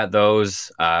 They got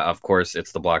those. Of course,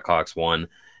 it's the Blackhawks one,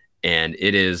 and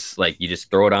it is like you just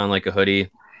throw it on like a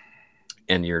hoodie,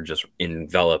 and you're just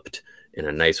enveloped in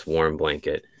a nice warm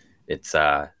blanket. It's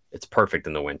perfect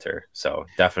in the winter. So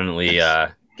definitely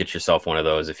get yourself one of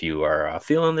those if you are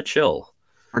feeling the chill.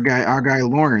 Our guy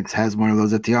Lawrence has one of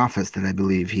those at the office that I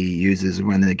believe he uses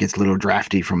when it gets a little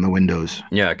drafty from the windows.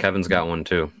 Yeah, Kevin's got one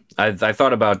too. I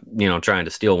thought about trying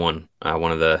to steal one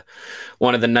one of the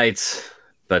nights,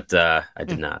 but I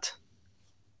did not.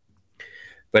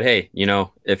 But hey,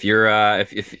 if you're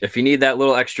if you need that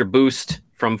little extra boost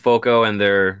from Foco and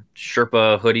their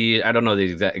Sherpa hoodie, I don't know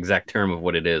the exact term of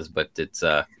what it is, but it's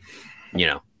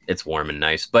it's warm and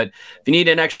nice. But if you need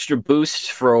an extra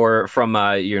boost from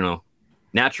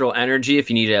natural energy, if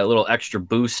you need a little extra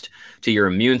boost to your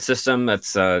immune system,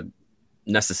 that's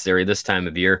necessary this time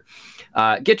of year.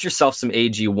 Get yourself some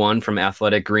AG1 from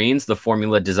Athletic Greens, the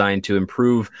formula designed to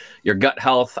improve your gut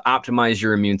health, optimize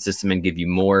your immune system, and give you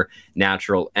more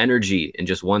natural energy. In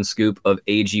just one scoop of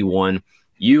AG1,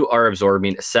 you are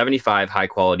absorbing 75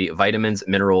 high-quality vitamins,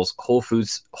 minerals, whole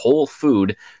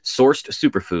food sourced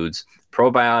superfoods,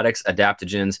 probiotics,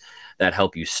 adaptogens that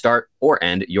help you start or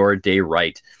end your day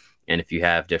right. And if you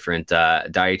have different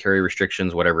dietary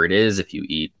restrictions, whatever it is, if you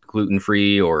eat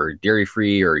gluten-free or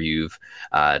dairy-free, or you've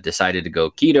decided to go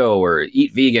keto or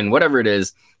eat vegan, whatever it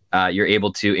is, you're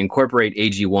able to incorporate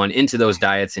AG1 into those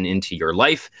diets and into your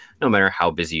life, no matter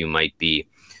how busy you might be.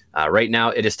 Right now,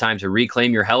 it is time to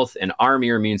reclaim your health and arm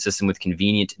your immune system with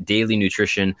convenient daily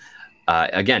nutrition.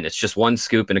 Again, it's just one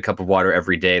scoop in a cup of water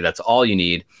every day. That's all you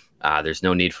need. There's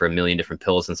no need for a million different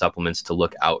pills and supplements to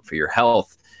look out for your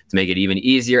health. To make it even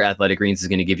easier, Athletic Greens is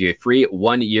going to give you a free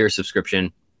 1-year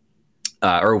subscription,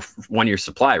 or 1-year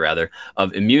supply, rather,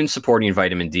 of immune-supporting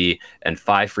vitamin D and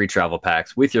 5 free travel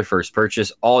packs with your first purchase.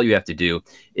 All you have to do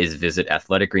is visit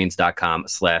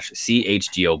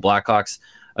athleticgreens.com/CHGO Blackhawks.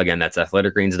 Again, that's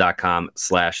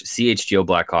athleticgreens.com/CHGO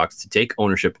Blackhawks to take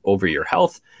ownership over your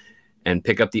health and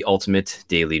pick up the ultimate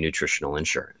daily nutritional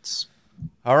insurance.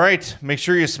 All right. Make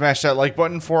sure you smash that like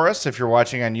button for us if you're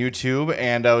watching on YouTube.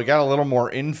 And we got a little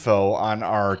more info on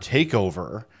our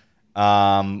takeover.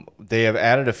 They have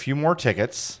added a few more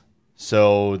tickets.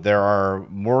 So there are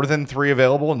more than 3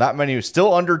 available. Not many,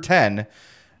 still under 10.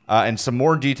 And some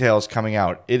more details coming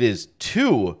out. It is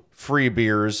 2 free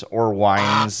beers or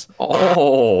wines.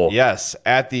 Oh, yes,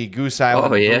 at the Goose Island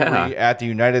Brewery at the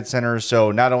United Center. So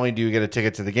not only do you get a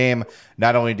ticket to the game,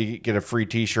 not only do you get a free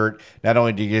t-shirt, not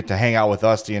only do you get to hang out with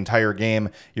us the entire game,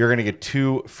 you're going to get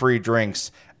 2 free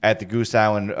drinks at the Goose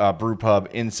Island Brew Pub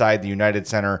inside the United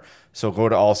Center. So go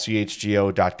to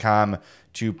allchgo.com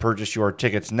to purchase your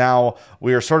tickets now.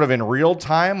 We are sort of in real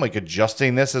time, like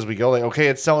adjusting this as we go. Like, okay,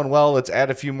 it's selling well. Let's add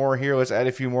a few more here. Let's add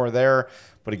a few more there.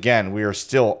 But again, we are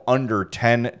still under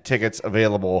 10 tickets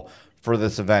available for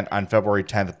this event on February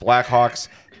 10th. Blackhawks,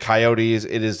 Coyotes,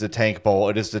 it is the Tank Bowl.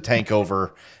 It is the Tank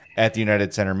Over at the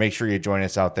United Center. Make sure you join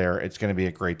us out there. It's going to be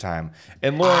a great time.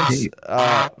 And Lawrence,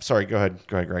 sorry, go ahead.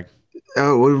 Go ahead, Greg.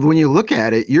 When you look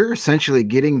at it, you're essentially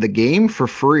getting the game for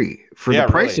free. For the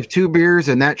price of 2 beers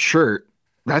and that shirt,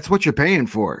 that's what you're paying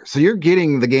for. So you're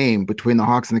getting the game between the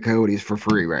Hawks and the Coyotes for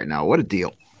free right now. What a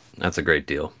deal. That's a great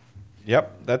deal.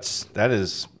 Yep, that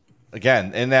is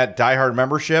again in that diehard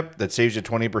membership that saves you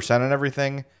 20% on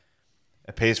everything.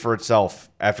 It pays for itself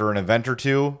after an event or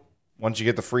two. Once you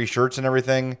get the free shirts and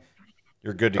everything,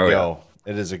 you're good to go.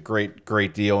 Yeah. It is a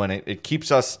great deal, and it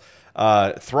keeps us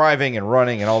thriving and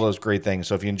running and all those great things.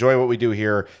 So if you enjoy what we do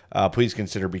here, please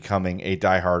consider becoming a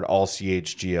diehard.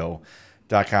 allchgo.com.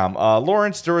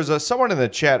 Lawrence, there was someone in the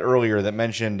chat earlier that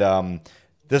mentioned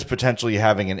this potentially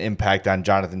having an impact on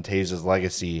Jonathan Toews'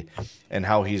 legacy and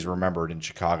how he's remembered in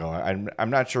Chicago. I'm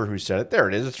not sure who said it. There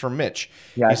it is. It's from Mitch.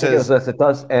 Yeah, I think it was this. It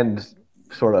does end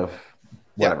sort of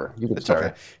whatever. Yeah, it's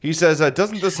okay. He says,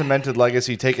 doesn't the cemented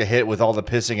legacy take a hit with all the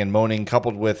pissing and moaning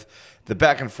coupled with the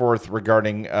back and forth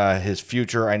regarding his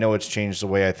future? I know it's changed the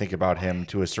way I think about him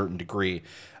to a certain degree.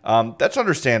 That's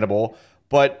understandable,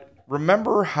 but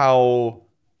remember how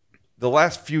the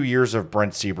last few years of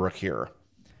Brent Seabrook here,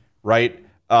 right?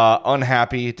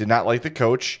 Unhappy, did not like the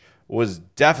coach, was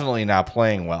definitely not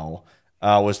playing well,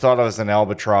 was thought of as an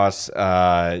albatross,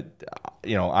 on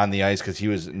the ice because he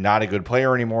was not a good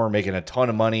player anymore, making a ton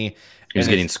of money. He was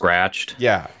getting scratched.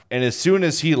 Yeah. And as soon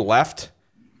as he left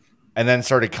and then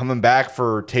started coming back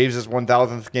for Taves'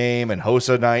 1,000th game and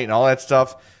Hossa night and all that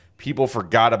stuff, people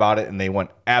forgot about it and they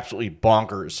went absolutely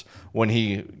bonkers when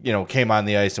he, came on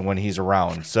the ice and when he's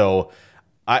around. So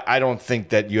I don't think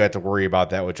that you have to worry about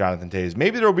that with Jonathan Taves.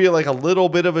 Maybe there'll be like a little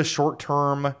bit of a short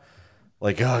term,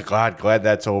 like, oh, glad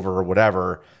that's over or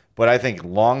whatever. But I think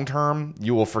long term,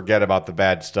 you will forget about the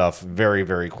bad stuff very,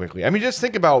 very quickly. I mean, just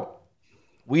think about,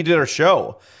 we did our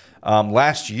show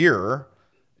last year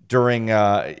during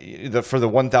for the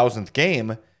 1,000th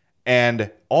game,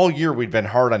 and all year we'd been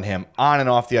hard on him on and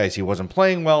off the ice. He wasn't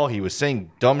playing well. He was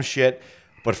saying dumb shit.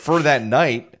 But for that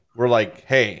night, we're like,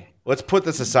 hey, let's put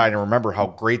this aside and remember how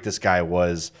great this guy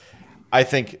was. I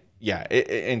think,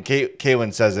 and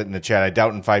Kaylin says it in the chat, I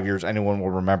doubt in 5 years anyone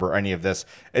will remember any of this.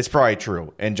 It's probably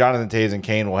true. And Jonathan Taves and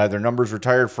Kane will have their numbers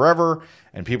retired forever,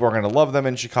 and people are going to love them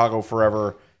in Chicago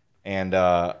forever. And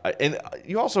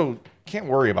you also can't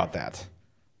worry about that.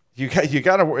 You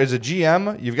got to, as a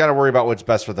GM, you've got to worry about what's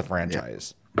best for the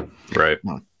franchise. Yeah. Right.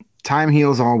 No, time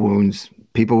heals all wounds.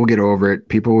 People will get over it.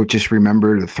 People will just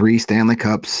remember the 3 Stanley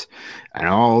Cups and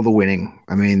all the winning.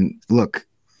 I mean, look,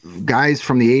 guys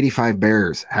from the 85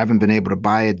 Bears haven't been able to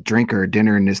buy a drink or a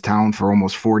dinner in this town for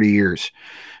almost 40 years.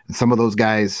 And some of those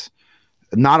guys,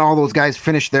 not all those guys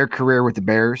finished their career with the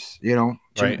Bears, Jim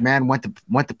Right. McMahon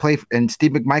went to play, and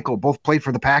Steve McMichael both played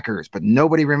for the Packers, but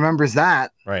nobody remembers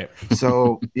that. Right.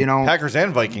 So, Packers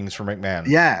and Vikings for McMahon.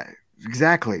 Yeah,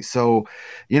 exactly. So,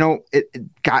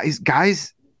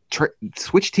 guys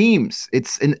switch teams.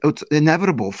 It's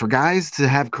inevitable for guys to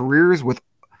have careers with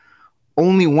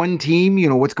only one team.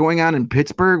 What's going on in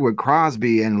Pittsburgh with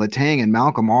Crosby and Letang and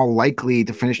Malcolm all likely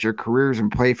to finish their careers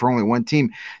and play for only one team.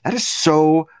 That is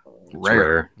so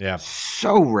rare. Yeah.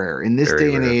 So rare in this Very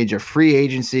day and rare. age of free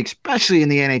agency, especially in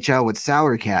the NHL with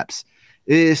salary caps.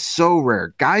 It is so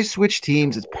rare. Guys switch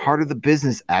teams. It's part of the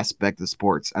business aspect of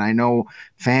sports. And I know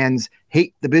fans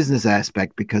hate the business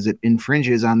aspect because it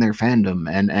infringes on their fandom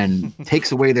and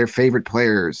takes away their favorite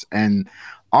players and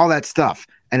all that stuff.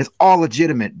 And it's all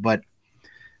legitimate. But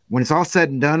when it's all said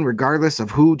and done, regardless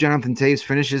of who Jonathan Taves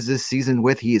finishes this season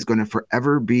with, he is going to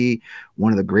forever be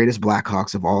one of the greatest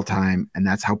Blackhawks of all time, and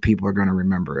that's how people are going to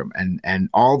remember him. And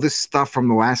all this stuff from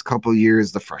the last couple of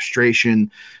years, the frustration,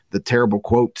 the terrible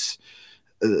quotes,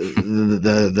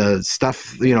 the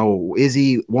stuff,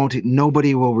 Izzy won't.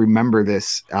 Nobody will remember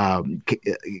this.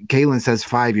 Kaylin says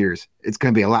 5 years. It's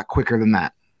going to be a lot quicker than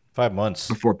that. 5 months.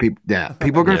 Before people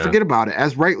are going to forget about it,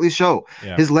 as rightly so.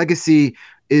 Yeah. His legacy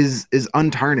is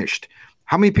untarnished.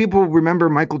 How many people remember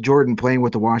Michael Jordan playing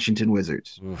with the Washington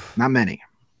Wizards? Oof. Not many.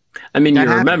 I mean,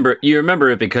 That you remember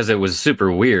it because it was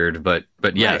super weird, but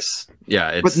yes, yeah.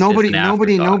 It's, but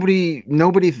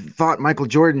nobody thought Michael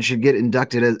Jordan should get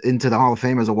inducted into the Hall of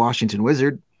Fame as a Washington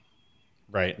Wizard.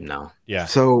 Right. No. Yeah.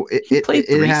 So he played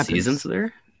 3 happens. Seasons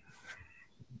there.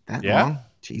 That Yeah. long?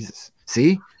 Jesus.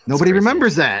 See, nobody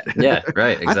remembers that. Yeah.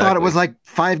 Right. Exactly. I thought it was like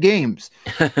 5 games.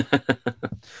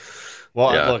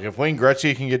 Well, Yeah. look, if Wayne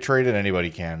Gretzky can get traded, anybody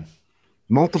can.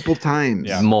 Multiple times.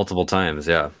 Yeah. Multiple times.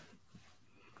 Yeah.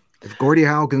 If Gordie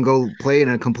Howe can go play in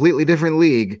a completely different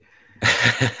league,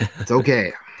 it's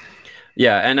okay.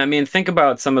 Yeah, and I mean, think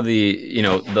about some of the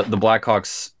the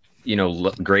Blackhawks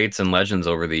greats and legends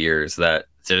over the years that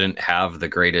didn't have the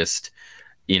greatest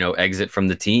exit from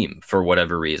the team for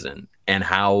whatever reason, and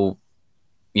how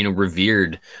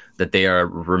revered that they are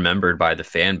remembered by the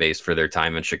fan base for their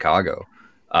time in Chicago.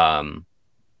 I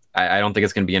don't think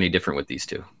it's going to be any different with these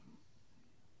two.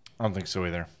 I don't think so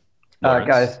either.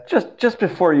 Guys, just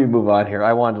before you move on here,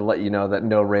 I wanted to let you know that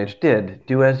No Rage did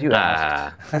do as you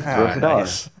asked. Throw us a dollar.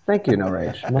 Nice. Thank you, No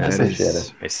Rage. Much That appreciated.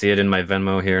 is- I see it in my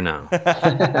Venmo here now.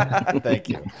 Thank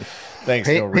you. Thanks,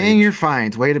 No Rage. Paying your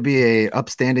fines. Way to be a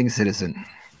upstanding citizen.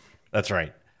 That's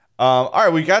right. All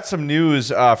right, we got some news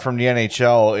from the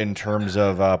NHL in terms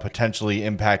of potentially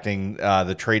impacting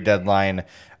the trade deadline.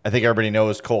 I think everybody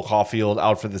knows Cole Caulfield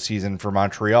out for the season for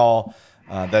Montreal.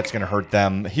 That's going to hurt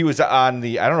them. He was on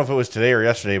I don't know if it was today or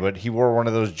yesterday, but he wore one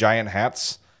of those giant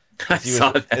hats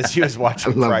as he was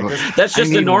watching love practice. it. That's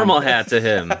just I a need normal one. hat to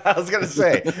him. I was going to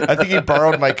say, I think he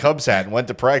borrowed my Cubs hat and went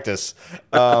to practice.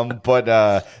 But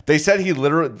they said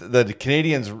the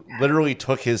Canadians literally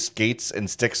took his skates and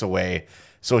sticks away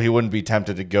so he wouldn't be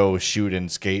tempted to go shoot and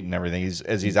skate and everything.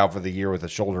 He's out for the year with a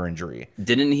shoulder injury.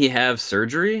 Didn't he have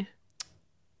surgery?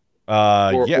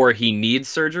 Or he needs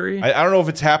surgery. I don't know if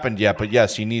it's happened yet, but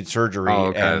yes, he needs surgery,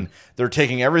 and they're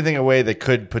taking everything away that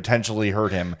could potentially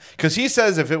hurt him. Because he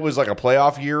says if it was like a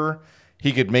playoff year,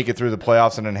 he could make it through the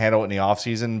playoffs and then handle it in the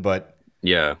offseason. But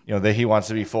yeah, he wants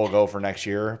to be full go for next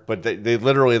year. But they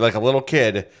literally, like a little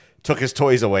kid, took his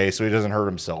toys away so he doesn't hurt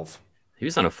himself. He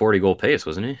was on a 40-goal pace,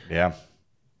 wasn't he? Yeah.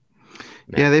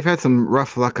 Yeah, they've had some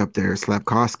rough luck up there.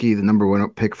 Slafkovsky, the number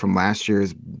 1 pick from last year,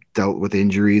 has dealt with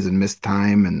injuries and missed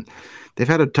time, and they've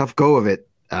had a tough go of it.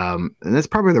 And that's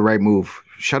probably the right move.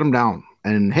 Shut him down.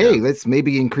 And hey, let's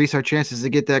maybe increase our chances to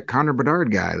get that Connor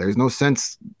Bedard guy. There's no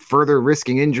sense further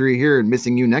risking injury here and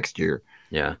missing you next year.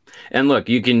 Yeah. And look,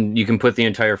 you can put the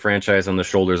entire franchise on the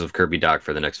shoulders of Kirby Dach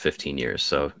for the next 15 years.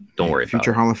 So don't worry about it.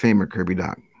 Future Hall of Famer Kirby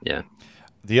Dach. Yeah.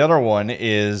 The other one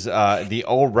is the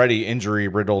already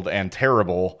injury-riddled and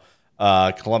terrible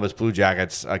Columbus Blue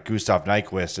Jackets. Gustav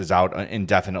Nyquist is out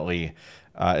indefinitely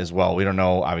as well. We don't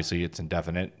know. Obviously, it's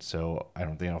indefinite, so I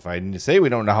don't think if I need to say we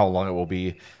don't know how long it will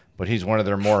be, but he's one of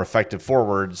their more effective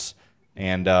forwards,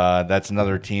 and that's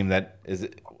another team that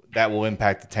will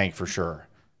impact the tank for sure.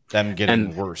 Them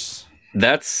getting worse.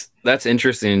 That's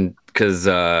interesting because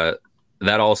that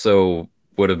also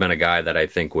would have been a guy that I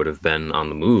think would have been on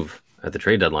the move at the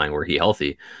trade deadline were he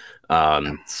healthy.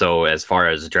 So as far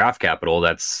as draft capital,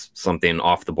 that's something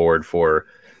off the board for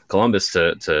Columbus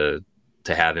to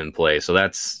have in play. So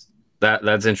that's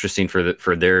interesting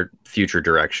for their future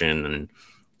direction.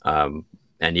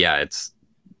 And yeah, it's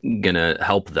going to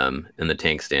help them in the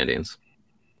tank standings.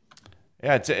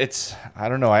 Yeah, it's I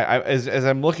don't know. As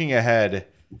I'm looking ahead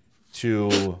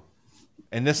to,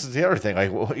 and this is the other thing,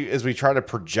 like as we try to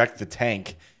project the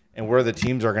tank and where the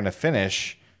teams are going to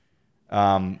finish,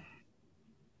 you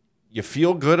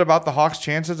feel good about the Hawks'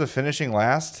 chances of finishing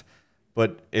last,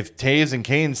 but if Toews and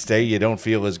Kane stay, you don't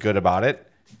feel as good about it,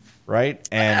 right?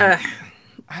 And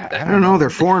I don't know. They're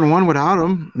 4-1 without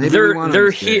them. Maybe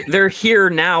they're here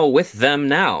now with them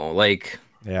now. Like,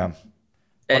 yeah.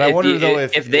 But I wonder though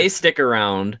if they stick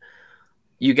around,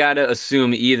 you got to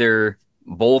assume either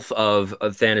both of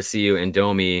Athanasiou and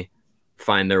Domi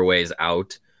find their ways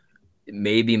out.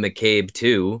 Maybe McCabe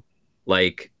too.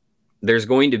 Like, there's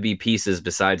going to be pieces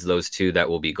besides those two that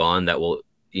will be gone that will,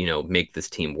 make this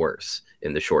team worse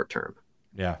in the short term.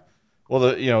 Yeah.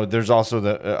 Well, there's also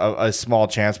a small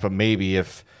chance, but maybe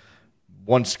if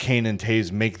once Kane and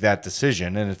Toews make that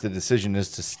decision, and if the decision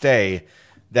is to stay,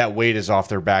 that weight is off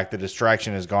their back. The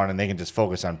distraction is gone, and they can just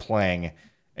focus on playing.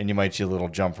 And you might see a little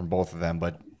jump from both of them,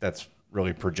 but that's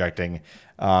really projecting.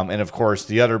 And of course,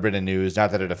 the other bit of news,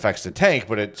 not that it affects the tank,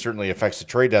 but it certainly affects the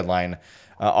trade deadline.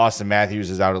 Austin Matthews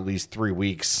is out at least 3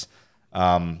 weeks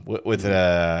with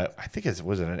I think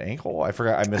was it an ankle? I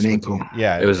forgot. I missed an ankle.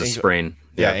 Yeah, it was a sprain.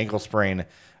 Yeah, ankle sprain.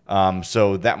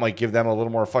 So that might give them a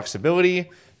little more flexibility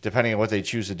depending on what they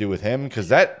choose to do with him, because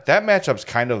that matchup's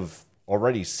kind of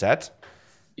already set.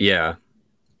 Yeah.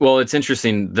 Well, it's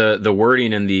interesting. The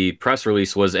wording in the press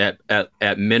release was at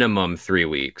minimum 3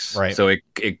 weeks. Right. So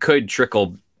it could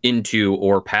trickle into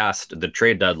or past the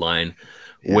trade deadline,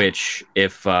 which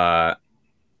if I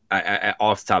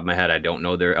off the top of my head, I don't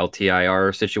know their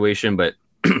LTIR situation, but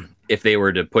if they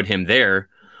were to put him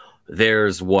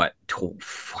there's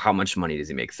how much money does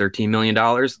he make? $13 million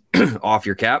off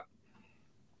your cap,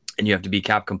 and you have to be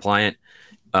cap compliant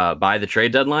by the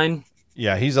trade deadline.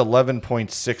 Yeah, he's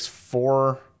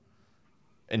 11.64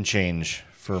 and change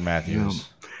for Matthews.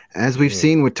 As we've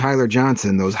seen with Tyler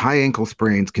Johnson, those high ankle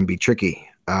sprains can be tricky.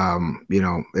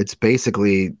 It's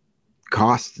basically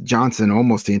cost Johnson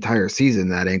almost the entire season,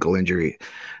 that ankle injury.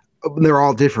 They're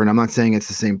all different. I'm not saying it's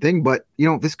the same thing, but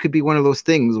this could be one of those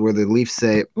things where the Leafs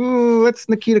say, let's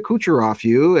Nikita Kucherov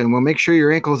you, and we'll make sure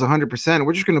your ankle is 100%.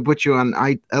 We're just going to put you on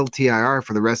LTIR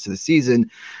for the rest of the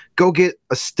season. Go get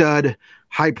a stud,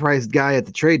 high-priced guy at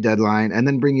the trade deadline, and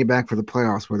then bring you back for the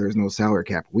playoffs where there's no salary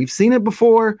cap. We've seen it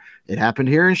before. It happened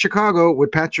here in Chicago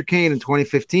with Patrick Kane in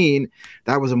 2015.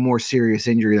 That was a more serious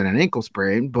injury than an ankle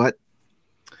sprain, but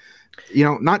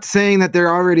not saying that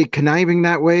they're already conniving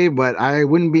that way, but I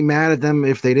wouldn't be mad at them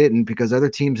if they didn't, because other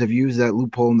teams have used that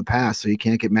loophole in the past, so you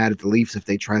can't get mad at the Leafs if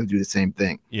they try to do the same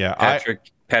thing. Yeah,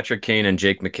 Patrick Kane and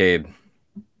Jake McCabe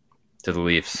to the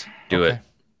Leafs. Do it.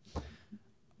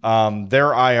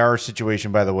 Their IR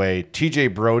situation, by the way,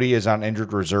 TJ Brody is on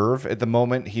injured reserve at the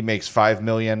moment. He makes $5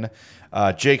 million.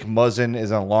 Jake Muzzin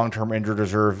is on long-term injured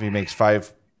reserve. He makes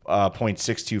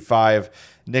 $5.625.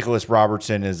 Nicholas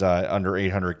Robertson is under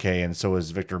 $800K, and so is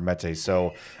Victor Mete.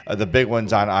 So the big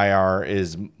ones on IR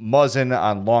is Muzzin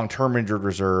on long-term injured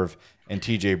reserve and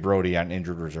TJ Brody on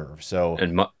injured reserve. So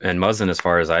and Muzzin, as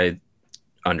far as I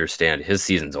understand, his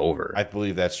season's over. I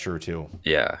believe that's true too.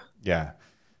 Yeah. Yeah.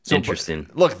 So, Interesting.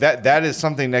 Look, that is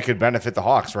something that could benefit the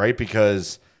Hawks, right?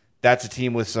 Because that's a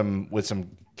team with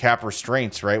some cap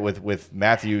restraints, right? With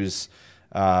Matthews,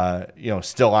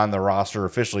 still on the roster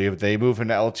officially. If they move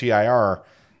into LTIR,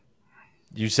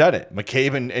 you said it.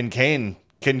 McCabe and Kane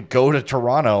can go to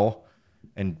Toronto,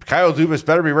 and Kyle Dubas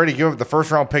better be ready to give up the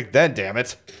first round pick then, damn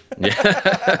it. Yeah.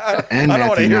 I don't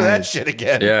want to hear that shit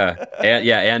again. Yeah.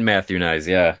 And Matthew Nyes,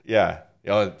 yeah. Yeah.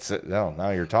 Now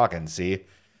you're talking, see?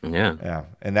 Yeah. Yeah.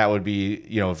 And that would be,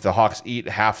 if the Hawks eat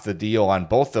half the deal on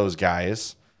both those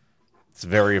guys, it's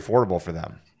very affordable for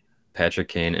them. Patrick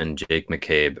Kane and Jake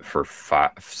McCabe for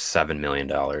 $7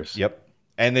 million. Yep.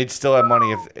 And they'd still have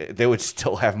money they would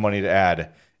still have money to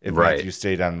add if Matthew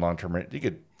stayed on long term. You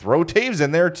could throw Taves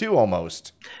in there too,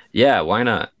 almost. Yeah, why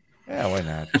not? Yeah, why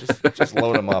not? Just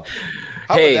load them up.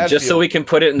 Hey, just so we can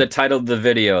put it in the title of the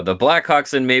video, the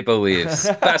Blackhawks and Maple Leafs,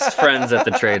 best friends at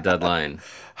the trade deadline.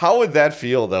 How would that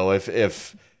feel though if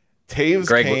Taves,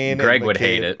 Kane, Greg and would McCabe,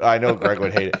 hate it. I know Greg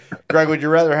would hate it. Greg, would you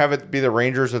rather have it be the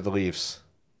Rangers or the Leafs?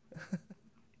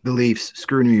 The Leafs.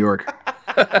 Screw New York.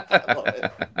 I love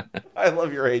it. I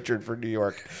love your hatred for New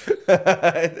York.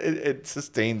 It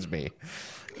sustains me.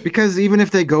 Because even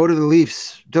if they go to the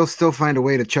Leafs, they'll still find a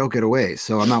way to choke it away.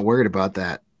 So I'm not worried about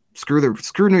that. Screw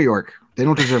New York. They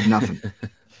don't deserve nothing.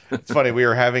 It's funny. We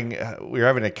were having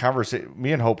a conversation.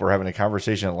 Me and Hope were having a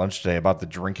conversation at lunch today about the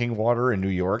drinking water in New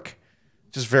York.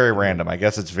 Just very random. I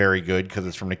guess it's very good because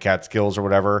it's from the Catskills or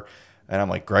whatever. And I'm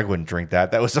like, Greg wouldn't drink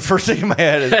that. That was the first thing in my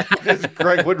head is because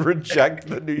Greg would reject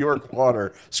the New York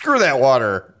water. Screw that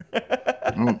water.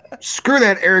 Screw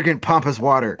that arrogant, pompous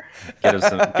water. Get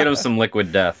him some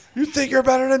liquid death. You think you're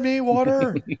better than me,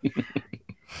 water?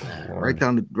 Right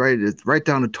down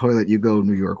the toilet you go,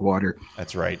 New York water.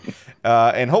 That's right.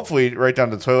 And hopefully right down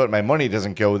the toilet my money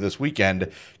doesn't go this weekend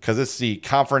because it's the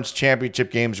conference championship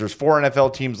games. There's 4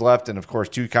 NFL teams left and, of course,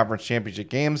 2 conference championship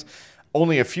games.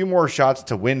 Only a few more shots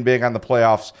to win big on the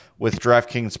playoffs with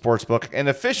DraftKings Sportsbook, an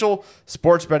official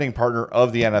sports betting partner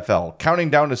of the NFL. Counting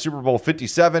down to Super Bowl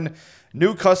 57,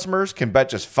 new customers can bet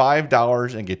just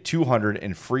 $5 and get $200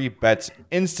 in free bets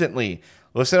instantly.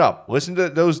 Listen up. Listen to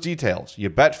those details. You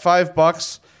bet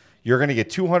 $5, you're going to get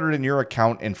 $200 in your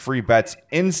account in free bets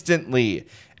instantly.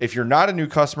 If you're not a new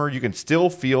customer, you can still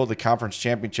feel the conference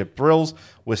championship thrills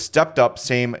with stepped-up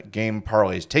same-game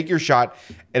parlays. Take your shot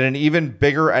at an even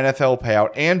bigger NFL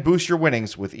payout and boost your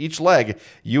winnings with each leg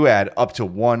you add up to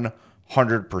 100%.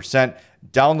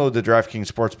 Download the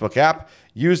DraftKings Sportsbook app.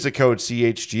 Use the code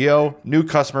CHGO. New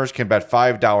customers can bet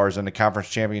 $5 on the conference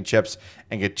championships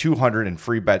and get $200 in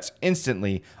free bets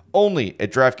instantly only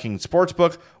at DraftKings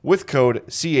Sportsbook with code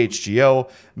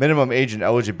CHGO. Minimum age and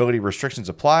eligibility restrictions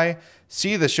apply.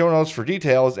 See the show notes for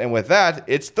details. And with that,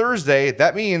 it's Thursday.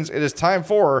 That means it is time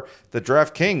for the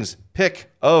DraftKings pick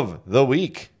of the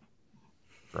week.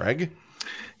 Greg?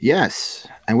 Yes.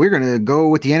 And we're going to go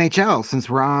with the NHL since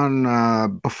we're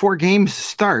on before games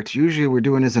start. Usually we're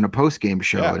doing this in a post-game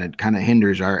show, and it kind of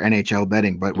hinders our NHL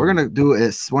betting. But we're going to do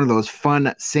one of those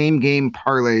fun same-game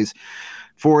parlays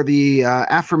for the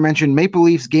aforementioned Maple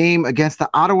Leafs game against the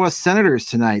Ottawa Senators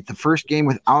tonight. The first game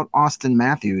without Austin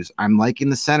Matthews. I'm liking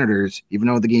the Senators, even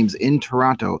though the game's in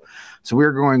Toronto. So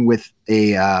we're going with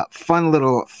a fun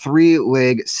little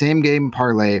 3-leg same-game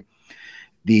parlay.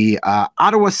 The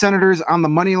Ottawa Senators on the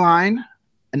money line,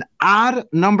 an odd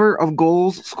number of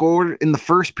goals scored in the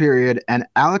first period, and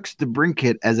Alex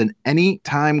DeBrincat as an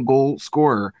anytime goal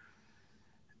scorer.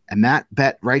 And that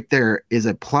bet right there is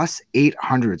a plus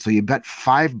 800. So you bet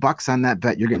 $5 on that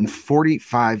bet, you're getting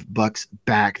 $45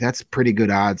 back. That's pretty good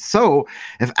odds. So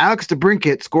if Alex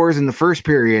DeBrincat scores in the first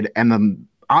period and the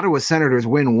Ottawa Senators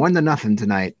win 1-0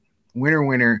 tonight,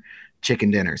 winner, chicken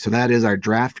dinner. So that is our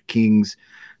DraftKings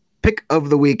pick of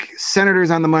the week.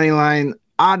 Senators on the money line,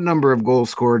 odd number of goals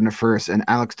scored in the first, and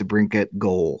Alex DeBrincat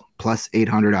goal, plus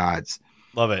 800 odds.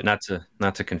 Love it. Not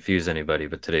to confuse anybody,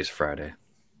 but today's Friday.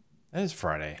 It is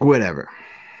Friday. Whatever.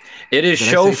 It is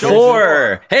show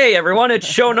 4. Hey, everyone, it's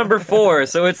show number 4,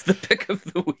 so it's the pick of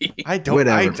the week.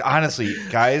 I honestly,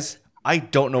 guys, I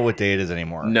don't know what day it is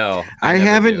anymore. No. I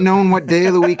haven't known what day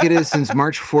of the week it is since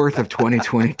March 4th of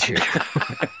 2022.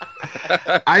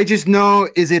 I just know,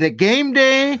 is it a game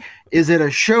day? Is it a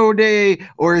show day?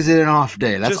 Or is it an off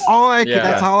day? That's all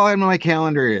on my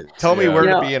calendar is. Tell me where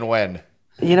to be and when.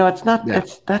 It's not. Yeah.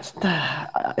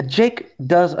 Jake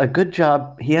does a good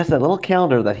job. He has that little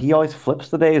calendar that he always flips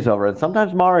the days over, and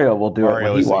sometimes Mario will do it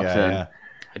when he walks in. Yeah.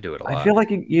 I do it a lot. I feel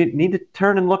like you need to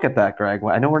turn and look at that, Greg.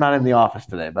 I know we're not in the office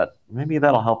today, but maybe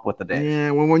that'll help with the day. Yeah,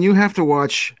 well, when you have to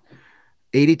watch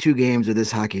 82 games of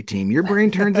this hockey team, your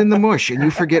brain turns into mush and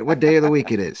you forget what day of the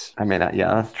week it is. I mean,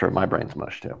 yeah, that's true. My brain's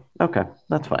mush too. Okay,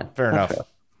 that's fine. Fair enough.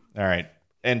 All right.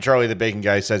 And Charlie the Bacon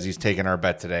Guy says he's taking our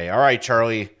bet today. All right,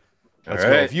 Charlie. Let's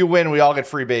go. If you win, we all get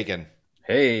free bacon.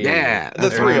 Hey. Yeah. The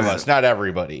three of us, not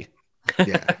everybody.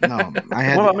 Yeah. No. What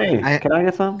about me? Can I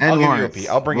get some? I'll give you a piece.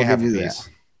 I'll bring you half a piece.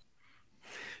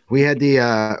 We had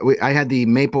I had the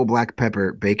maple black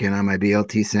pepper bacon on my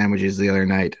BLT sandwiches the other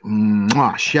night.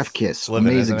 Mwah, chef kiss.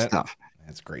 Living, amazing stuff.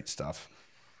 That's great stuff.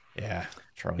 Yeah.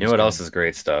 Charlie's you know what else is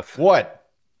great stuff? What?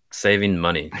 Saving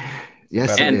money.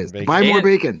 Yes, it is. Buy more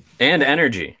bacon. And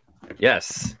energy.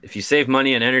 Yes. If you save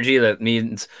money and energy, that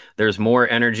means there's more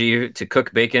energy to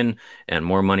cook bacon and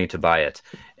more money to buy it.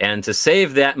 And to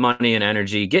save that money and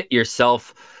energy, get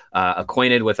yourself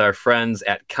acquainted with our friends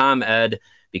at ComEd,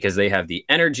 because they have the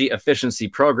energy efficiency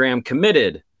program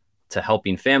committed to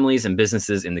helping families and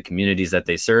businesses in the communities that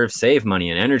they serve save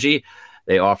money and energy.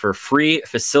 They offer free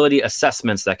facility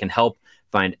assessments that can help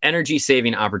find energy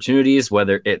saving opportunities,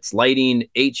 whether it's lighting,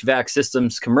 HVAC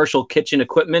systems, commercial kitchen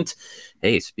equipment.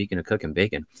 Hey, speaking of cooking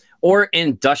bacon, or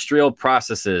industrial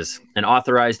processes. An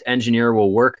authorized engineer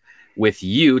will work with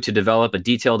you to develop a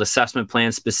detailed assessment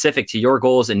plan specific to your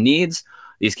goals and needs.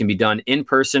 These can be done in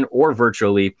person or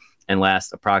virtually and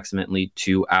last approximately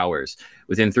 2 hours.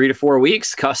 Within 3 to 4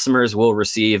 weeks, customers will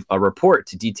receive a report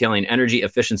detailing energy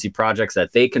efficiency projects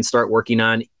that they can start working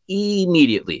on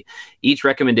immediately. Each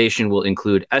recommendation will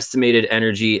include estimated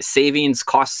energy savings,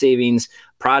 cost savings,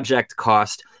 project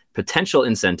cost, potential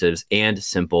incentives, and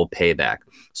simple payback.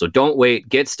 So don't wait.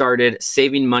 Get started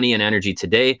saving money and energy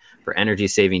today. For energy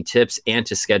saving tips and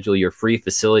to schedule your free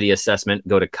facility assessment,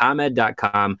 go to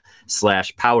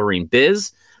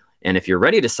comed.com/poweringbiz. And if you're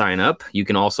ready to sign up, you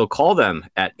can also call them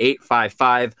at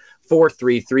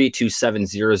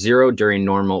 855-433-2700 during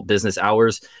normal business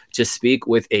hours to speak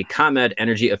with a ComEd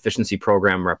Energy Efficiency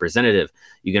Program representative.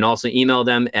 You can also email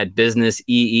them at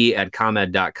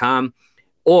businessee@comed.com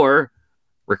or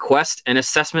request an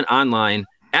assessment online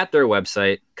at their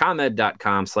website,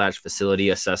 comed.com/facility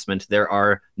assessment. There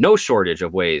are no shortage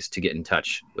of ways to get in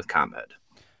touch with ComEd.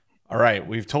 All right,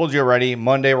 we've told you already.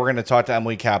 Monday, we're going to talk to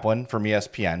Emily Kaplan from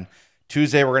ESPN.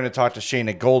 Tuesday, we're going to talk to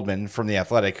Shayna Goldman from The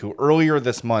Athletic, who earlier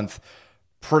this month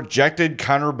projected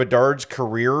Connor Bedard's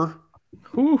career.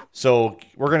 Ooh. So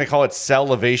we're going to call it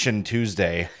Salivation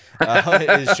Tuesday.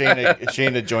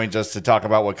 Shayna joins us to talk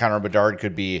about what Connor Bedard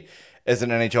could be as an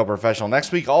NHL professional.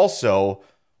 Next week, also,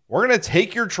 we're going to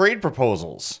take your trade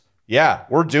proposals. Yeah,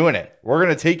 we're doing it. We're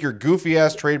going to take your goofy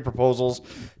ass trade proposals,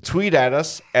 tweet at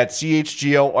us at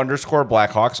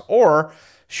CHGO_Blackhawks, or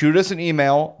shoot us an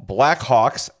email,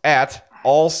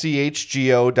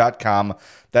 blackhawks@allchgo.com.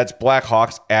 That's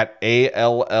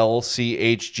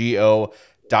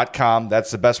blackhawks@allchgo.com.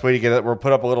 That's the best way to get it. We'll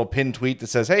put up a little pinned tweet that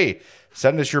says, hey,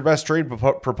 send us your best trade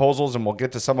proposals, and we'll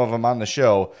get to some of them on the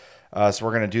show. So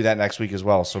we're going to do that next week as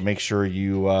well. So make sure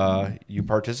you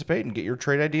participate and get your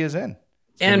trade ideas in.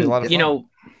 And, you know,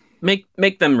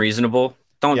 make them reasonable.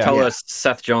 Don't tell us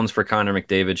Seth Jones for Connor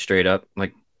McDavid straight up.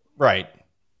 Like, right.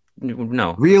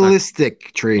 No.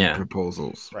 Realistic trade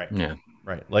proposals. Right. Yeah.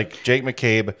 Right. Like Jake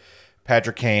McCabe,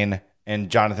 Patrick Kane,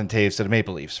 and Jonathan Toews to the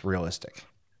Maple Leafs. Realistic.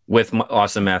 With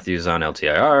Austin Matthews on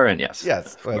LTIR. And yes.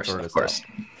 Of course.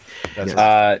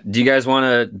 Do you guys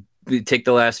want to take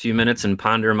the last few minutes and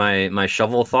ponder my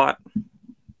shovel thought?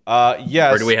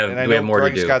 Yes. Or do we have more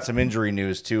Greg's to do? Got some injury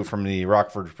news too from the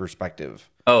Rockford perspective.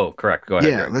 Oh, correct. Go ahead.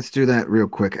 Yeah, Greg. let's do that real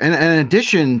quick. And in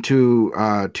addition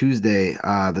to Tuesday,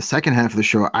 the second half of the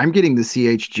show, I'm getting the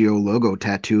CHGO logo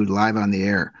tattooed live on the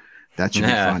air. That should be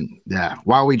fun. Yeah,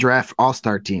 while we draft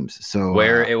all-star teams. So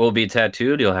where it will be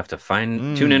tattooed, you'll have to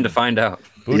tune in to find out.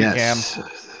 Booty cam.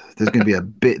 There's gonna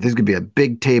be a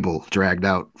big table dragged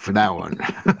out for that one.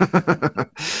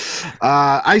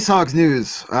 Ice Hogs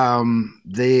news.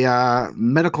 The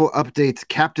medical updates.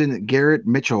 Captain Garrett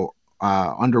Mitchell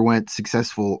underwent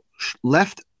successful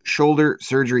left shoulder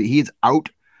surgery. He's out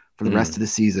for the rest of the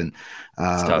season.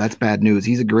 That's bad news.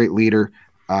 He's a great leader.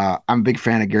 I'm a big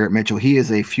fan of Garrett Mitchell. He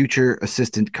is a future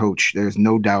assistant coach. There's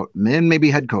no doubt. And maybe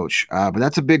head coach. But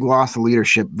that's a big loss of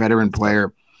leadership, veteran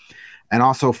player. And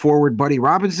also forward Buddy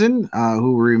Robinson,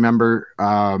 who we remember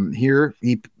here.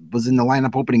 He was in the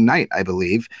lineup opening night, I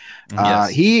believe. Yes.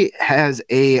 He has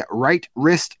a right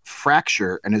wrist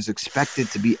fracture and is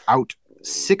expected to be out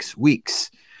 6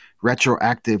 weeks,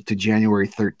 retroactive to January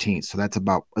 13th. So that's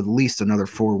about at least another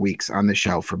 4 weeks on the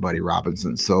shelf for Buddy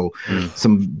Robinson. So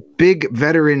some big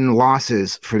veteran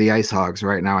losses for the Ice Hogs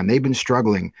right now, and they've been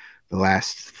struggling the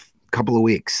last couple of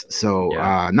weeks. So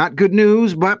not good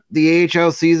news, but the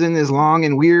AHL season is long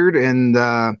and weird, and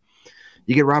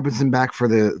you get Robinson back for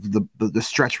the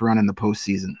stretch run in the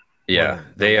postseason. Yeah,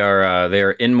 they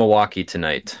are in Milwaukee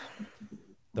tonight.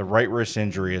 The right wrist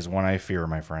injury is one I fear,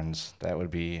 my friends.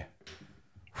 That'd be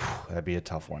a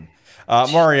tough one.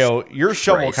 Mario, your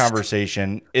shovel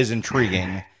conversation is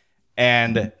intriguing,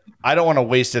 and I don't want to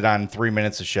waste it on 3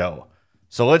 minutes of show.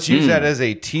 So let's use that as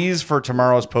a tease for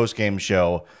tomorrow's post-game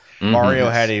show. Mario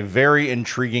had a very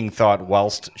intriguing thought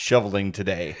whilst shoveling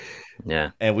today.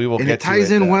 Yeah. And we will get to it. And it ties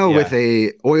in well with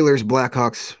a Oilers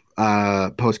Blackhawks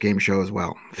post-game show as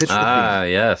well.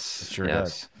 Yes. It sure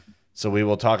does. So we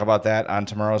will talk about that on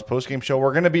tomorrow's post-game show.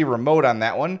 We're going to be remote on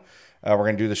that one. We're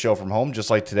going to do the show from home just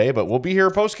like today, but we'll be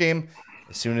here post-game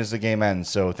as soon as the game ends.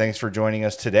 So thanks for joining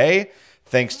us today.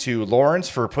 Thanks to Lawrence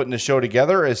for putting the show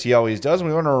together, as he always does. And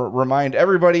we want to remind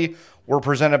everybody we're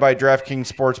presented by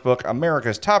DraftKings Sportsbook,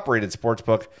 America's top-rated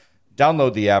sportsbook.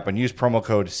 Download the app and use promo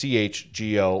code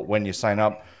CHGO when you sign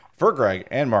up. For Greg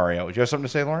and Mario, do you have something to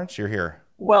say, Lawrence? You're here.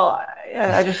 Well,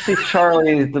 I just see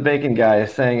Charlie, the bacon guy,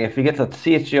 saying if he gets a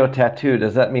CHGO tattoo,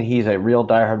 does that mean he's a real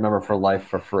diehard member for life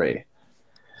for free?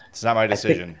 It's not my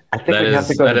decision. I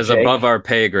think that is above our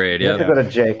pay grade. Yeah, have to go to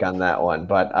Jake on that one,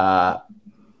 but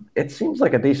it seems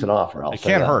like a decent offer. It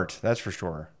can't hurt, that's for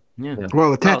sure. Yeah.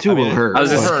 Well, the tattoo will hurt. But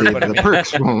the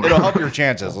perks won't. It'll help your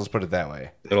chances. Let's put it that way.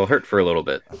 It'll hurt for a little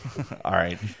bit. All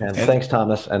right. And thanks,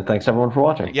 Thomas, and thanks everyone for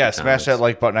watching. Yeah, smash that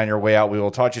like button on your way out. We will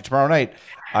talk to you tomorrow night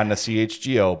on the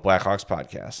CHGO Blackhawks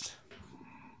podcast.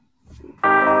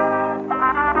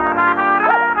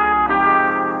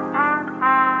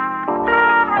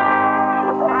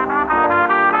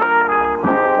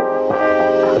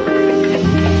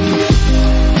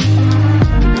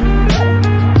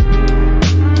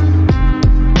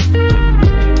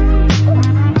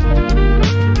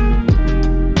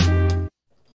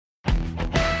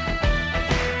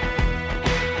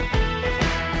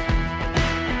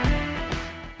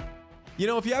 You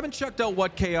know, if you haven't checked out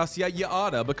What Chaos yet, you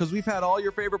oughta, because we've had all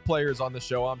your favorite players on the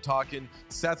show. I'm talking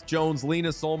Seth Jones, Lena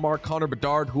Solmar, Connor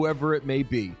Bedard, whoever it may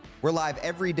be. We're live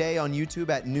every day on YouTube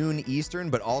at noon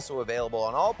Eastern, but also available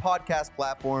on all podcast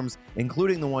platforms,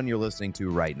 including the one you're listening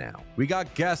to right now. We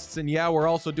got guests, and yeah, we're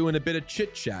also doing a bit of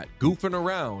chit-chat, goofing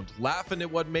around, laughing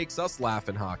at what makes us laugh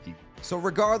in hockey. So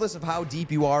regardless of how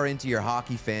deep you are into your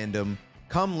hockey fandom,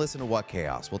 come listen to What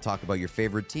Chaos. We'll talk about your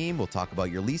favorite team, we'll talk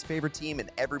about your least favorite team,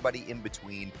 and everybody in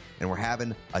between, and we're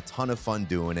having a ton of fun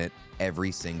doing it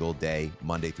every single day,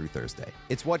 Monday through Thursday.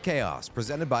 It's What Chaos,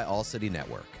 presented by All City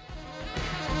Network.